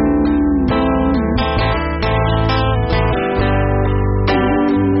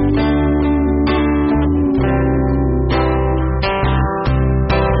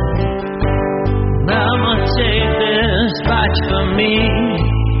 Mama, take this batch for me,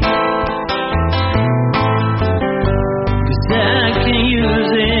 'cause I can't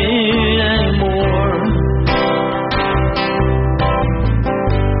use it anymore.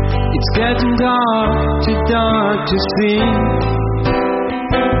 It's getting dark to see.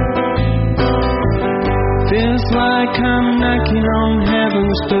 Feels like I'm knocking on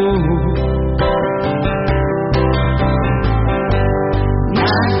heaven's door.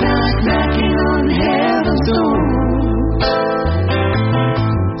 Knock, knock, knocking on heaven's door.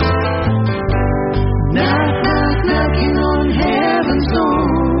 Knock, knock, knocking on heaven's door.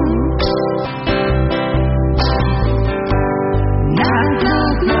 Knock,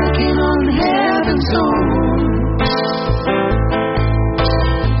 knock, knocking on heaven's door.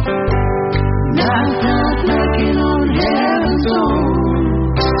 Knock, knock, knocking on heaven's door.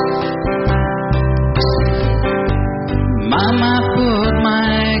 Mama put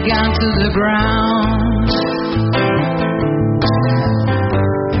my gun to the ground.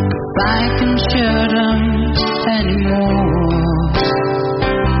 I can shoot them anymore.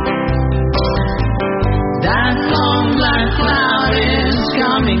 That long black cloud is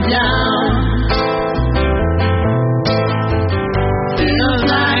coming down. Feels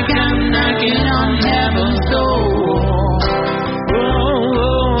like I'm knocking on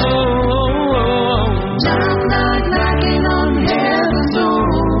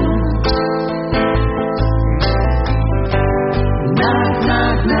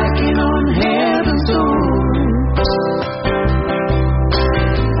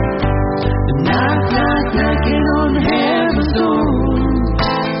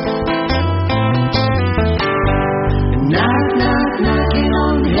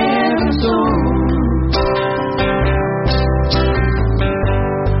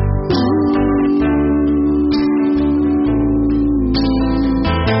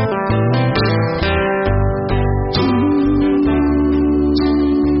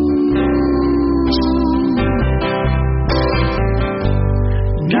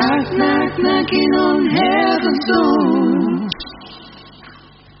Knock, knock, knocking on heaven's door.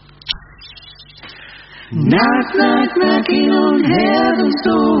 Knock, knock, knocking on heaven's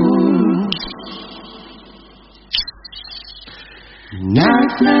door.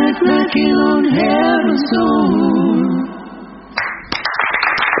 Knock, knock, knocking on heaven's door.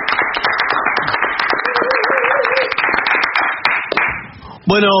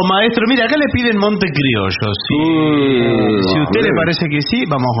 Bueno, maestro, mira, acá le piden Monte Criollo. Si a usted le parece que sí,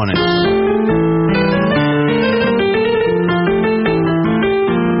 vamos con él.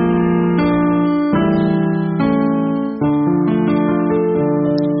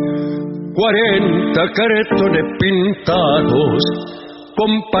 40 cartones pintados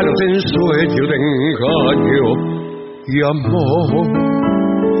con palos de ensueño, de engaño y amor.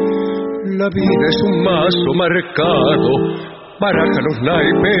 La vida es un mazo marcado, baraja los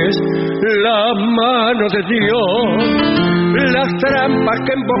naipes, la mano de Dios. Las trampas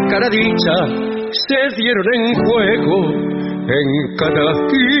que en boca la dicha se dieron en juego en cada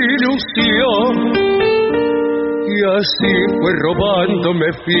ilusión. Y así fue robándome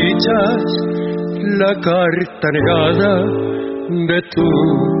fichas la carta negada de tu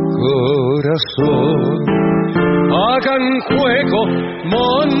corazón. Hagan juego,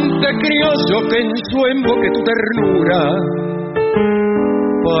 monte criollo, que en su emboque tu ternura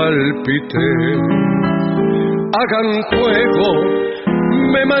palpité. Hagan juego,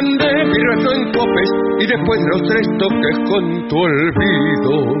 me mandé mi resto en copes y después de los 3 toques con tu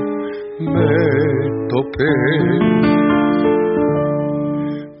olvido me topé.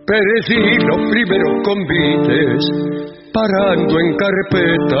 Perdí los primeros convites, parando en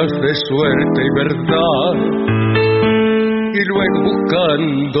carpetas de suerte y verdad, y luego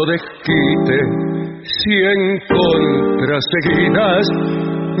buscando desquite, 100 contras seguidas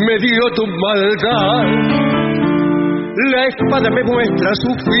me dio tu maldad. La espada me muestra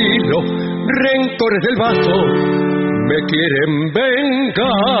su filo, rencores del vaso me quieren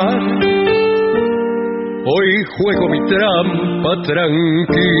vengar. Hoy juego mi trampa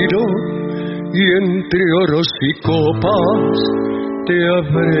tranquilo y entre oros y copas te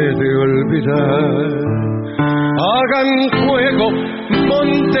habré de olvidar. Hagan juego,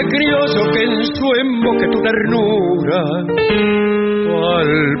 monte criollo, que en su emboque tu ternura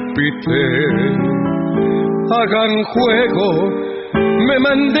palpité. Hagan juego, me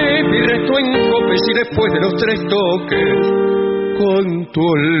mandé mi resto en copes y después de los 3 toques con tu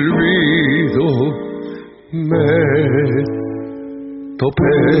olvido me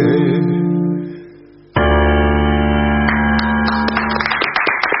topé.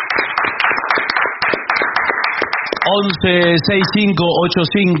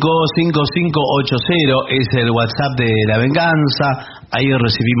 ...1165855580 es el WhatsApp de La Venganza. Ahí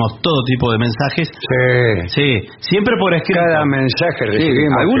recibimos todo tipo de mensajes. Sí, siempre por escrito. Cada mensaje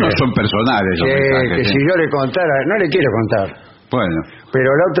recibimos. Algunos son personales los mensajes. Que si yo le contara, no le quiero contar. Bueno.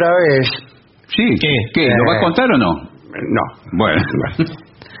 Pero la otra vez... Sí, ¿qué? ¿Lo vas a contar o no? No. Bueno.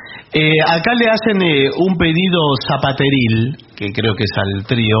 Acá le hacen un pedido zapateril, que creo que es al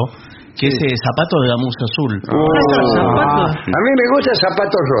trío, que es zapato de gamuza azul. A mí me gusta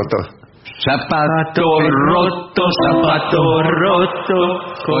zapatos rotos. Zapato roto,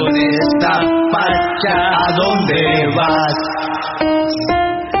 con esta facha, ¿a dónde vas?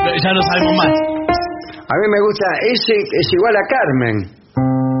 Ya no sabemos más. A mí me gusta, ese es igual a Carmen.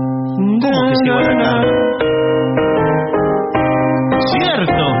 ¿Cómo que es igual a Carmen?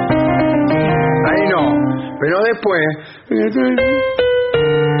 Cierto. Ahí no, pero después...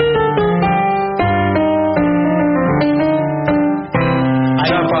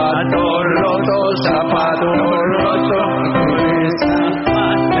 Zapato roto,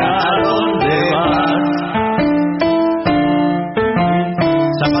 ¿a dónde vas?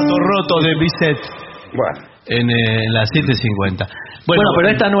 Zapato roto de Bizet. Bueno. En la 750. Bueno, pero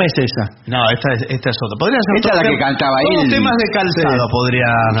esta no es esa. No, esta es otra. Podría ser esta es la que cantaba él. Temas de calzado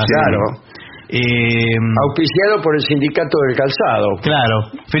podrían hacer. Claro. Auspiciado por el sindicato del calzado. Claro.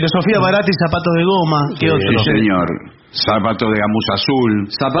 Filosofía barata y zapatos de goma. ¿Qué otro? Sí, señor. Zapatos de gamuza azul.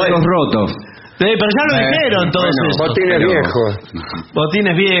 Zapatos rotos. Pero ya lo dijeron todos esos. Botines viejos.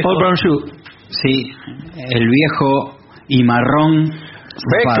 Botines viejos. Old brown shoe. Sí, el viejo y marrón.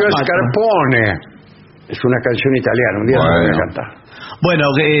 Vecchio Scarpone. Es una canción italiana, un día la voy a cantar. Bueno,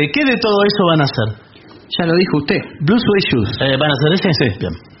 ¿qué de todo eso van a hacer? Ya lo dijo usted. Blue Suede Shoes. ¿Van a hacer ese? Sí.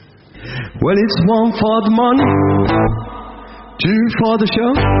 Bien. Well, it's 1 for the money, 2 for the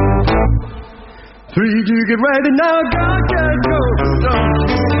show, 3 to get ready now, God can't go.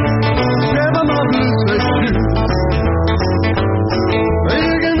 Grab my blue suede shoes.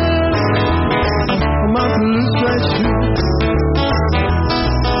 You can my blue suede shoes.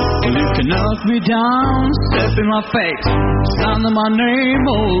 knock me down, step in my face, sounding my name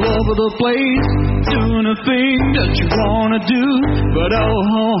all over the place, doing a thing that you wanna do, but oh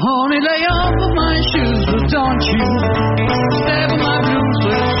honey, lay off of my shoes, but don't you step in my blue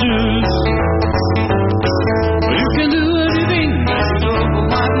suede shoes. You can do anything that you off of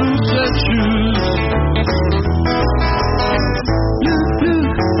my blue suede shoes.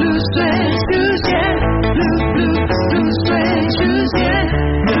 Blue suede shoes, yeah. Blue suede shoes, yeah.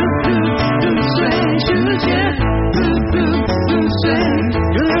 Blue suede shoes, yeah. Blue suede.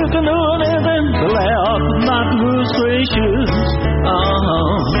 You can do anything to lay off of my blue suede shoes.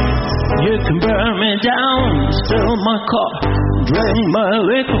 You can burn me down, steal my car, drink my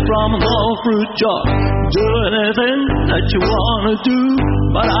liquor from an old fruit jar. Do anything that you wanna do,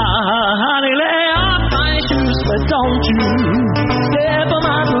 but honey, lay off my shoes, but don't you step on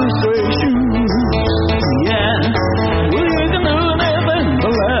my blue suede shoes. Yeah, well, you can do anything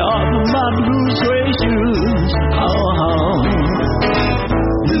but lay off my blue suede shoes.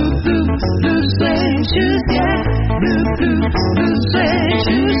 Blue suede shoes, yeah. Blue suede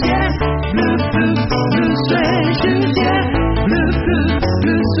shoes, yeah. Blue suede shoes, yeah. Blue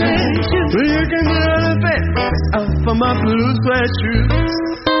suede shoes. You can do anything for my blue suede shoes.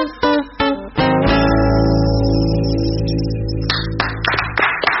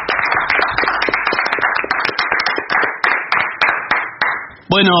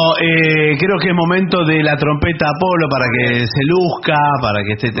 Bueno, creo que es momento de la trompeta Apolo para que se luzca, para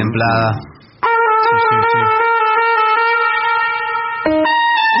que esté templada. Sí.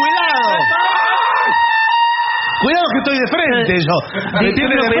 Cuidado que estoy de frente yo. Me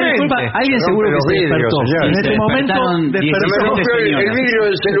tiene de frente. Alguien seguro que se despertó. En este momento despertó el vidrio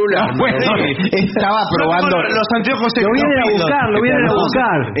del celular. Estaba probando. Los anteojos se lo vienen a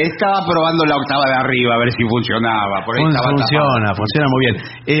buscar. Estaba probando la octava de arriba a ver si funcionaba. Por ahí funciona muy bien.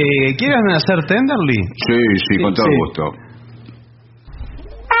 ¿Quieren hacer Tenderly? Sí, con todo gusto.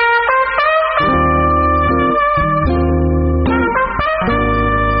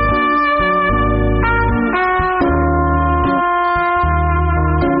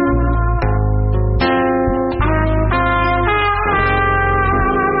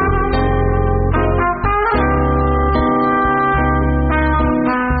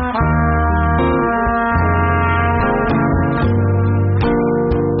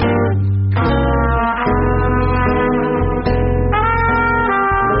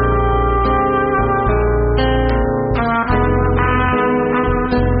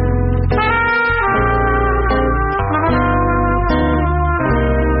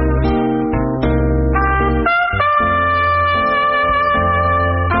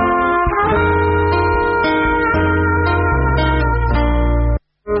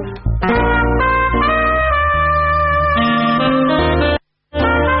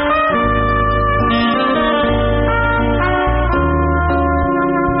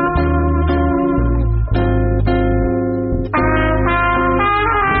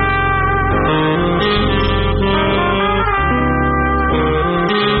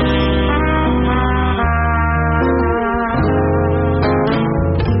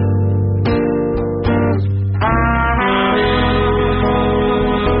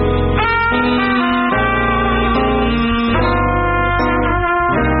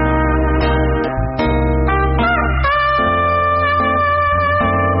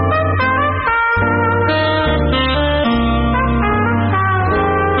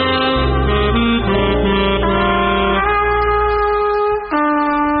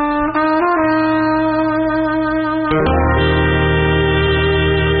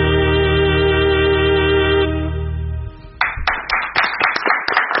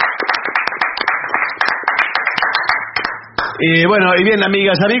 Bueno, y bien,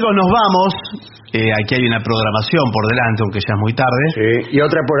 amigas, amigos, nos vamos. Aquí hay una programación por delante, aunque ya es muy tarde. Sí, y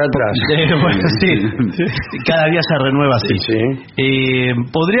otra por atrás. Bueno, sí. Cada día se renueva así. Sí.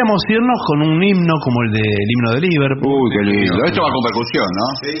 Podríamos irnos con un himno como el himno de Liverpool. Uy, qué lindo. Esto va con percusión, ¿no?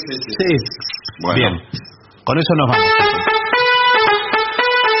 Sí. Bueno. Bien. Con eso nos vamos.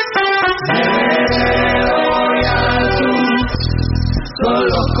 Son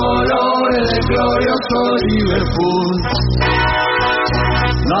los colores del glorioso Liverpool.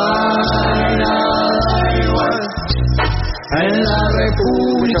 No hay nada igual en la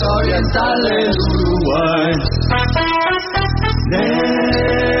República Oriental del Uruguay.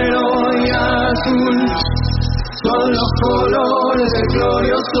 Negro y azul son los colores del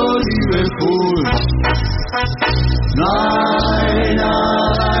glorioso Liverpool. No hay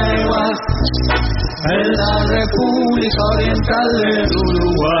nada igual en la República Oriental del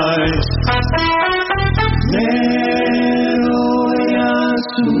Uruguay. Negro y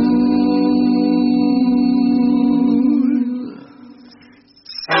azul.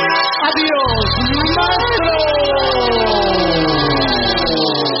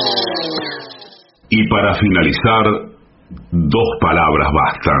 para finalizar, 2 palabras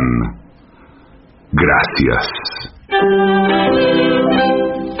bastan. Gracias.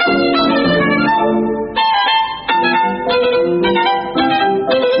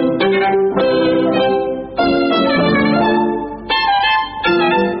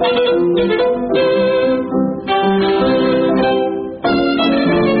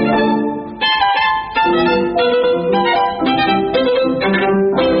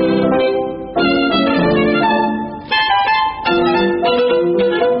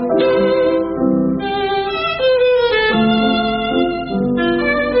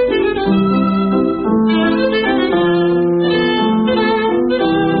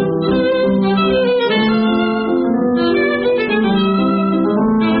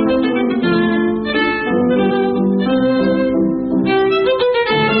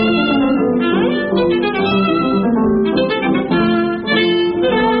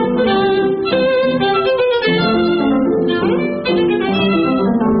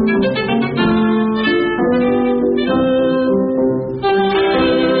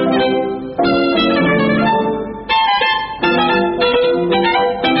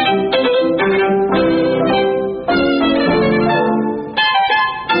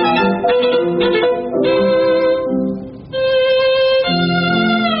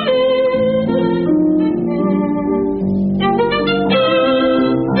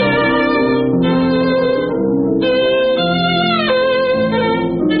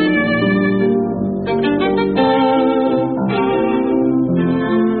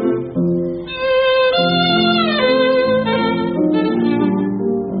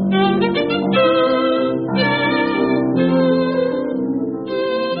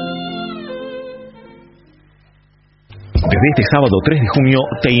 Desde este sábado 3 de junio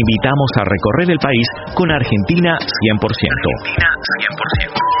te invitamos a recorrer el país con Argentina 100%.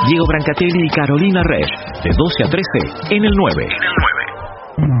 Diego Brancatelli y Carolina Resch, de 12 a 13, en el 9.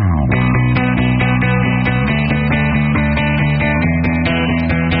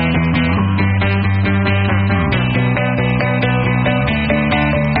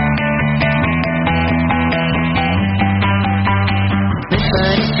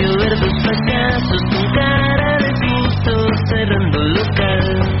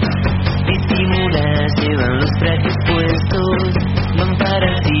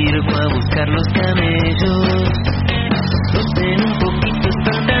 Los camellos, los ven un poquito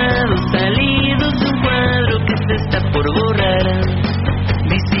espantados, salidos de un cuadro que se está por borrar.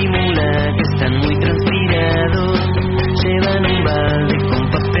 Disimula que están muy transpirados, llevan un balde con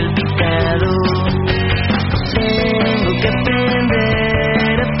papel picado. Tengo que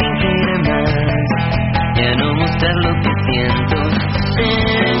aprender a fingir más y a no mostrar lo que siento.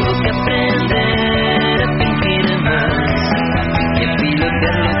 Tengo que aprender a fingir más y a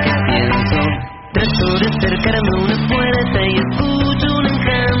pilotear lo que trato de acercarme a una puerta y escucho un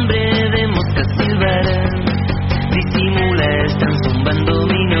enjambre de moscas silbar. Disimula, están zumbando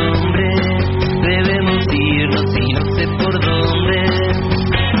mi nombre. Debemos irnos y no sé por dónde.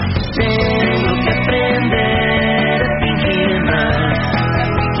 Tengo que aprender a fingir más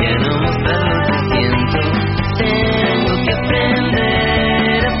y a no mostrar lo que siento. Tengo que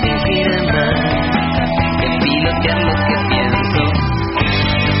aprender a fingir más y a pilotear lo que pienso. Lo que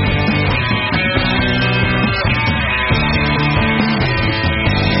siento,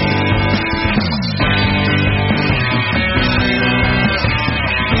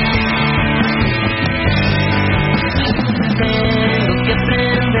 tengo que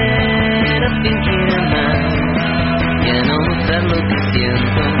aprender a fingir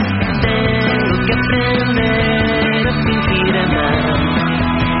más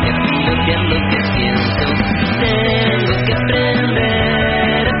y a pilotear lo que siento. Tengo que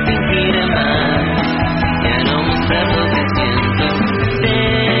aprender a fingir más y a no mostrar lo que siento.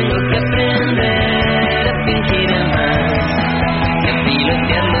 Tengo que aprender a fingir más y a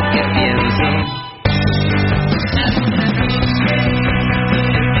pilotear lo que pienso.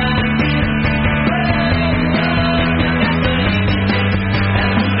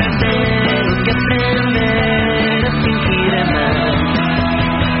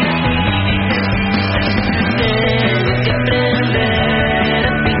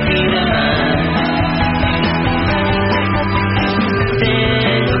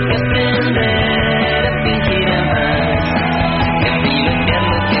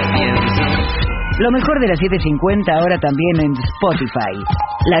 Lo mejor de las 7.50 ahora también en Spotify.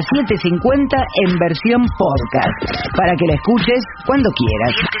 Las 7.50 en versión podcast, para que la escuches cuando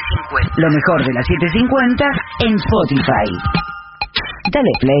quieras. 7.50. Lo mejor de las 7.50 en Spotify.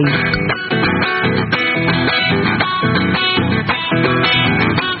 Dale play.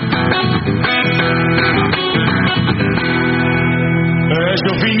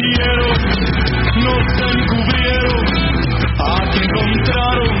 Ellos vinieron, nos encubrieron, aquí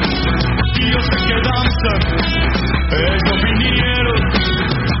encontraron dioses que danzan. Ellos vinieron,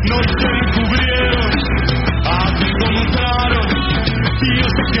 nos encubrieron, aquí encontraron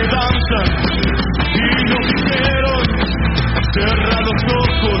dioses que danzan. Y nos dijeron, cierra los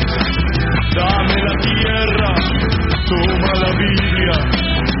ojos, dame la tierra, toma la Biblia.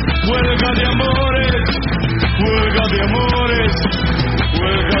 Huelga de amores, huelga de amores,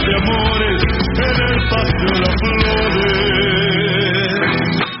 huelga de amores en el paseo de las flores.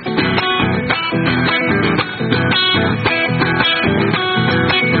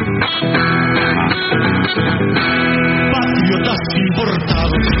 Patriotas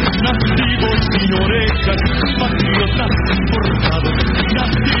importados, nativos sin orejas, patriotas importados,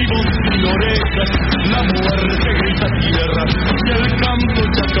 nativos sin orejas, la muerte grita tierra y el campo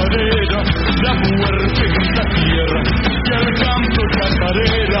chacarera, la muerte grita tierra y el campo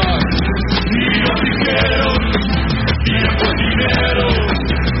chacarera. Y nos dijeron, tiempo dinero,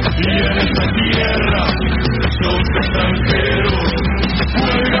 y en esta tierra son extranjeros.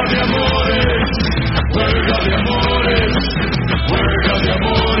 Huelga de amores, huelga de amores, huelga de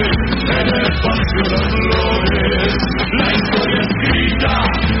amores en el patio de las flores. La historia escrita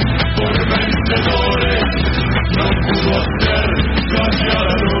por vencedores no pudo hacer callar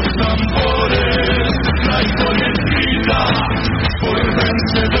a los tambores. La historia escrita por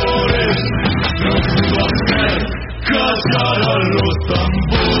vencedores no pudo hacer callar a los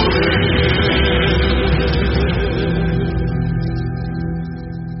tambores.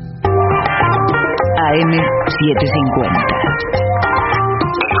 AM 750.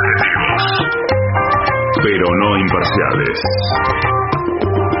 Pero no imparciales.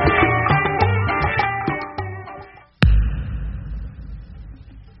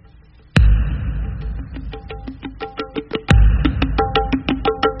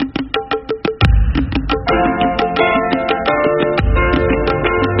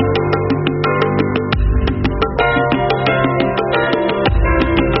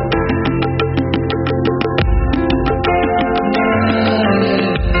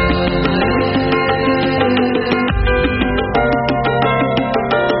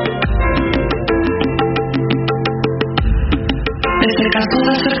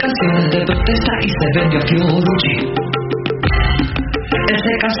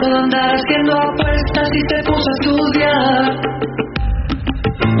 Ese caso de andar haciendo apuestas y se puso a estudiar.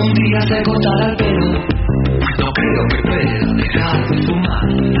 Un día se cortará el pelo, no creo que pueda dejar de fumar.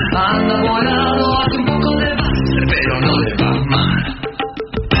 Anda volado, hace un poco de base, pero no le va mal.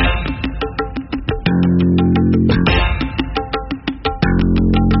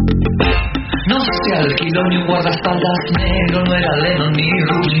 No se alquiló ni un guardaespaldas negro, no era Lennon ni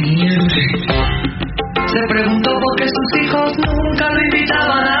Rudy. Se preguntó por qué sus hijos nunca lo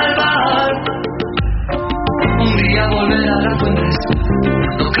invitaban al bar. Un día volverá a las fuentes,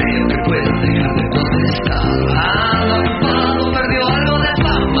 no creo que pueda dejar de protestar. Anda ocupado, perdió algo de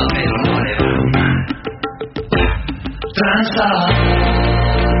fama, pero no le va mal. Tranzas,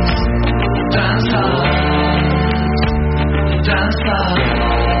 tranzas, tranzas,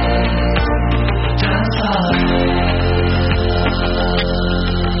 tranzas.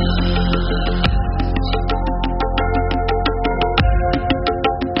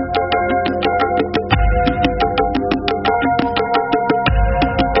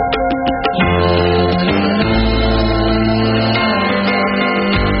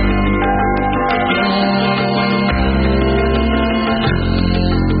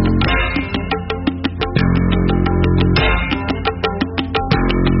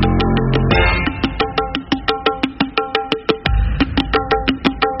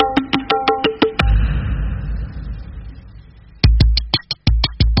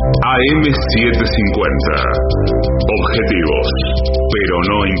 AM 750. Objetivos, pero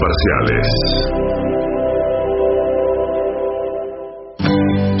no imparciales.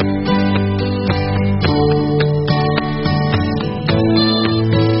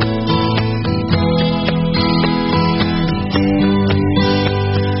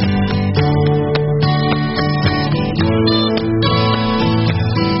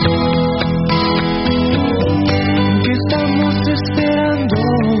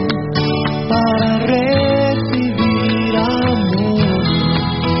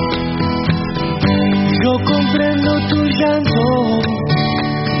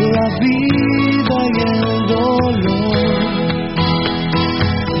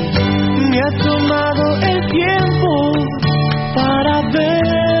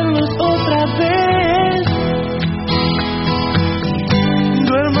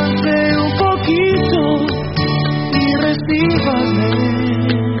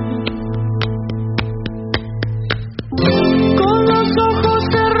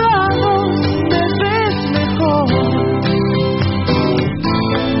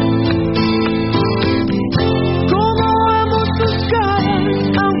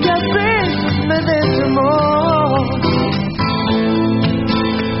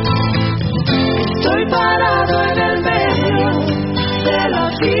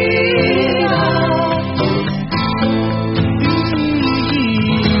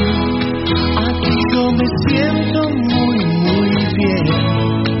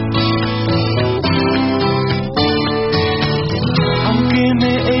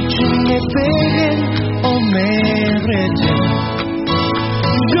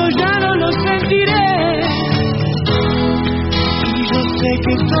 lo sentiré. Y yo sé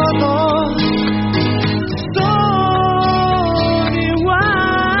que todos son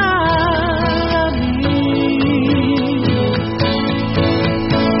igual a mí.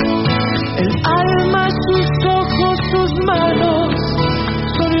 El alma, sus ojos, sus manos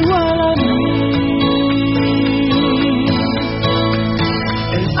son igual a mí.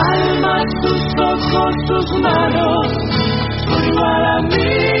 El alma, sus ojos, sus manos son igual a mí.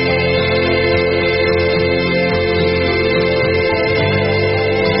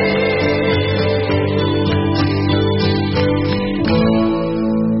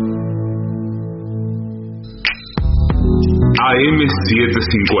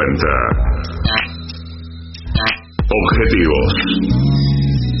 AM750. Objetivos,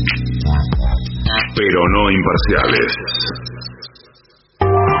 pero no imparciales.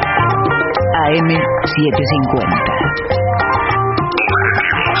 AM750.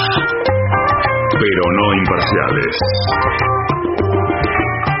 Pero no imparciales.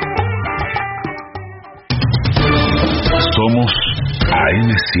 Somos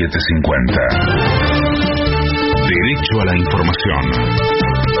AM750. Derecho a la información.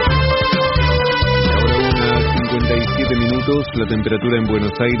 57 minutos, la temperatura en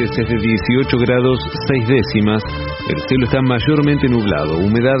Buenos Aires es de 18 grados 6 décimas, el cielo está mayormente nublado,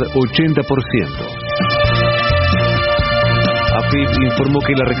 humedad 80%. AFIP informó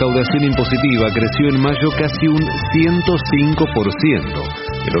que la recaudación impositiva creció en mayo casi un 105%.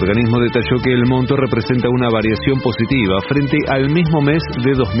 El organismo detalló que el monto representa una variación positiva frente al mismo mes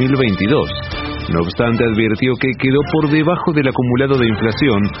de 2022. No obstante, advirtió que quedó por debajo del acumulado de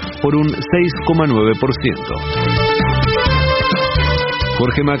inflación por un 6,9%.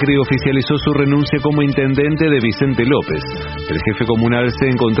 Jorge Macri oficializó su renuncia como intendente de Vicente López. El jefe comunal se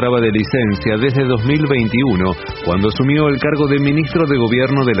encontraba de licencia desde 2021, cuando asumió el cargo de ministro de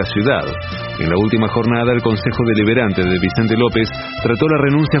Gobierno de la ciudad. En la última jornada, el Consejo Deliberante de Vicente López trató la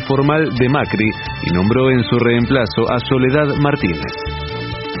renuncia formal de Macri y nombró en su reemplazo a Soledad Martínez.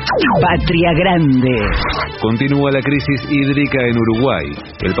 Patria Grande. Continúa la crisis hídrica en Uruguay.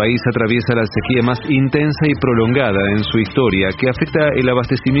 El país atraviesa la sequía más intensa y prolongada en su historia, que afecta el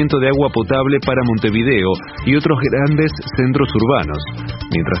abastecimiento de agua potable para Montevideo y otros grandes centros urbanos.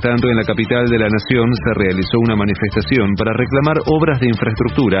 Mientras tanto, en la capital de la nación se realizó una manifestación para reclamar obras de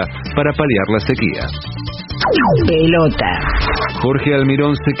infraestructura para paliar la sequía. Pelota. Jorge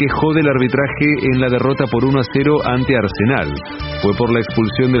Almirón se quejó del arbitraje en la derrota por 1-0 ante Arsenal. Fue por la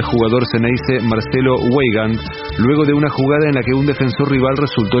expulsión del jugador ceneice Marcelo Weigand, luego de una jugada en la que un defensor rival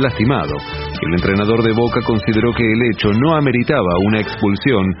resultó lastimado. El entrenador de Boca consideró que el hecho no ameritaba una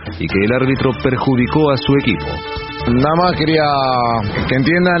expulsión y que el árbitro perjudicó a su equipo. Nada más quería que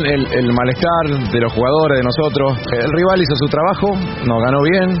entiendan el malestar de los jugadores, de nosotros. El rival hizo su trabajo, nos ganó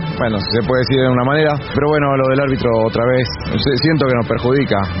bien, bueno, se puede decir de una manera, pero bueno, lo del árbitro otra vez, siento que nos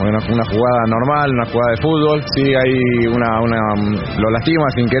perjudica, una jugada normal, una jugada de fútbol, sí hay lo lastima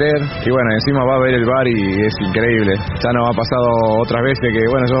sin querer, y bueno, encima va a ver el VAR y es increíble. Ya nos ha pasado otras veces que,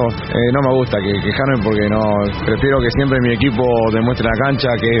 bueno, yo no me gusta quejarme porque no, prefiero que siempre mi equipo demuestre en la cancha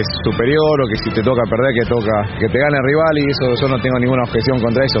que es superior, o que si te toca perder, que te gane el rival, y eso yo no tengo ninguna objeción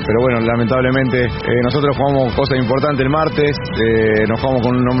contra eso, pero bueno, lamentablemente nosotros jugamos cosas importantes el martes, nos jugamos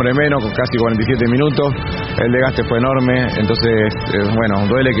con un hombre menos, con casi 47 minutos, el desgaste fue enorme, entonces bueno,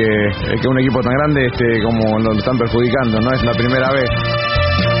 duele que un equipo tan grande como lo están perjudicando, no es la primera vez.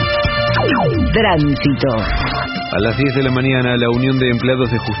 Tránsito. A las 10 de la mañana, la Unión de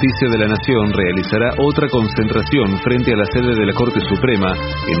Empleados de Justicia de la Nación realizará otra concentración frente a la sede de la Corte Suprema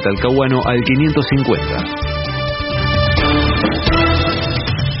en Talcahuano al 550.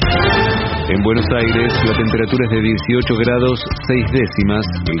 En Buenos Aires, la temperatura es de 18 grados 6 décimas,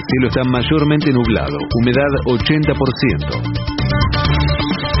 el cielo está mayormente nublado, humedad 80%.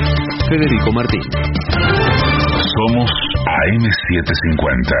 Federico Martín. Somos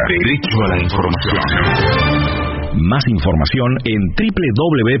AM750. Derecho a la información. Más información en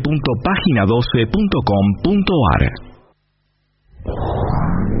www.pagina12.com.ar.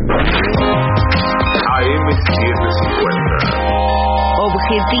 AM750.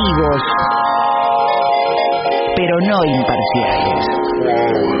 Objetivos, pero no imparciales.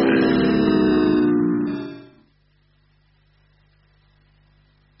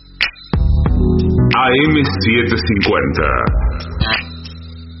 AM750.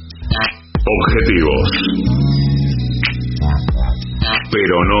 Objetivos,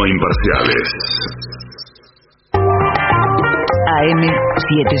 pero no imparciales.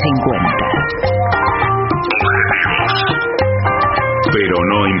 AM750. Pero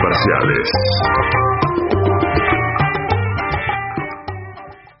no imparciales.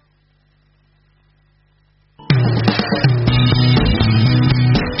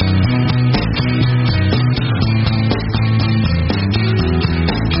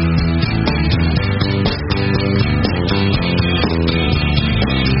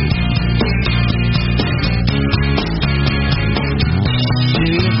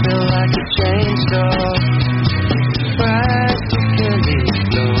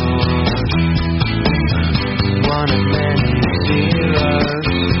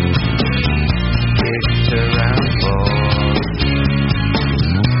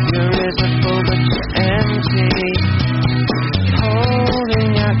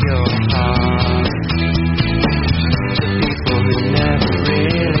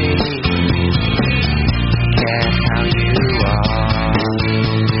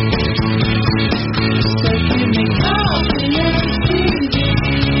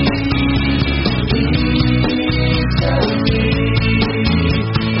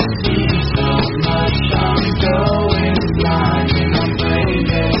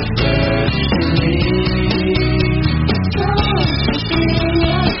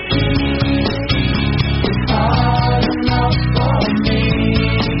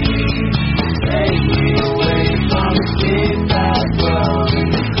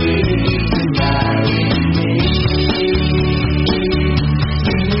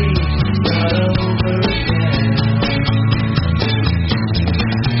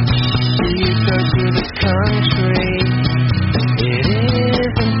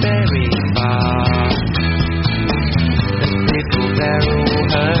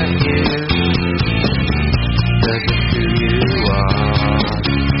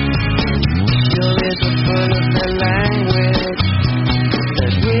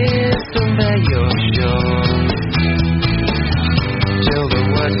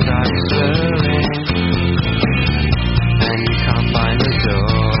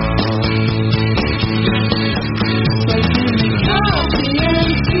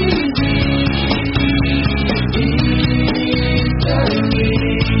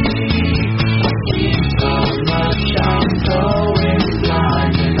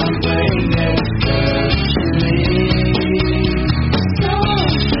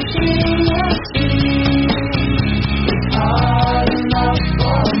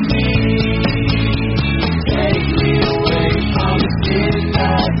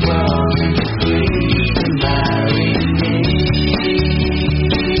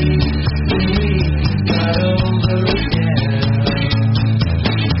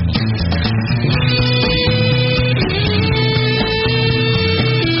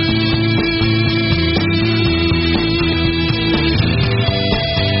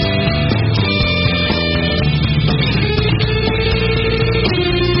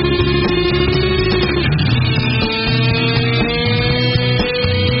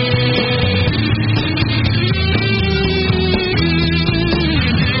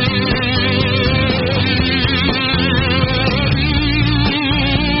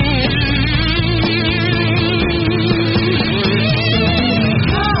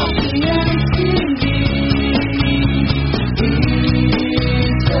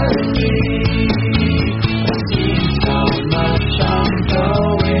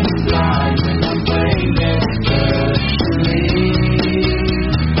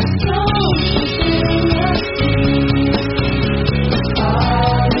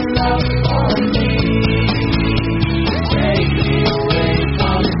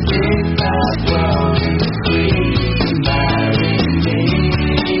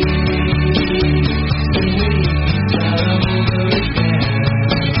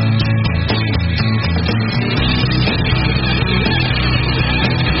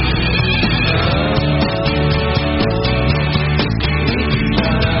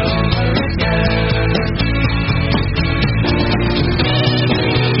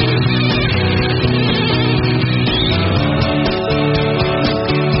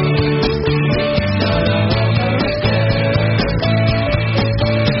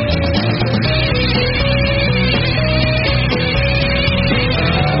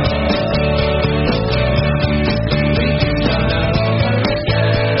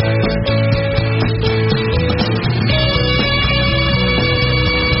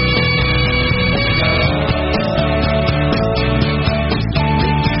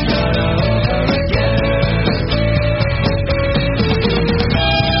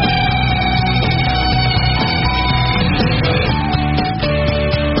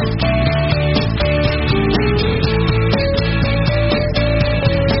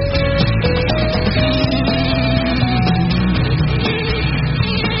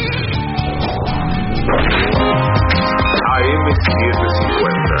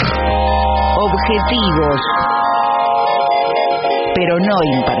 Objetivos, pero no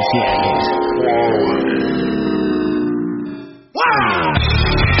imparciales.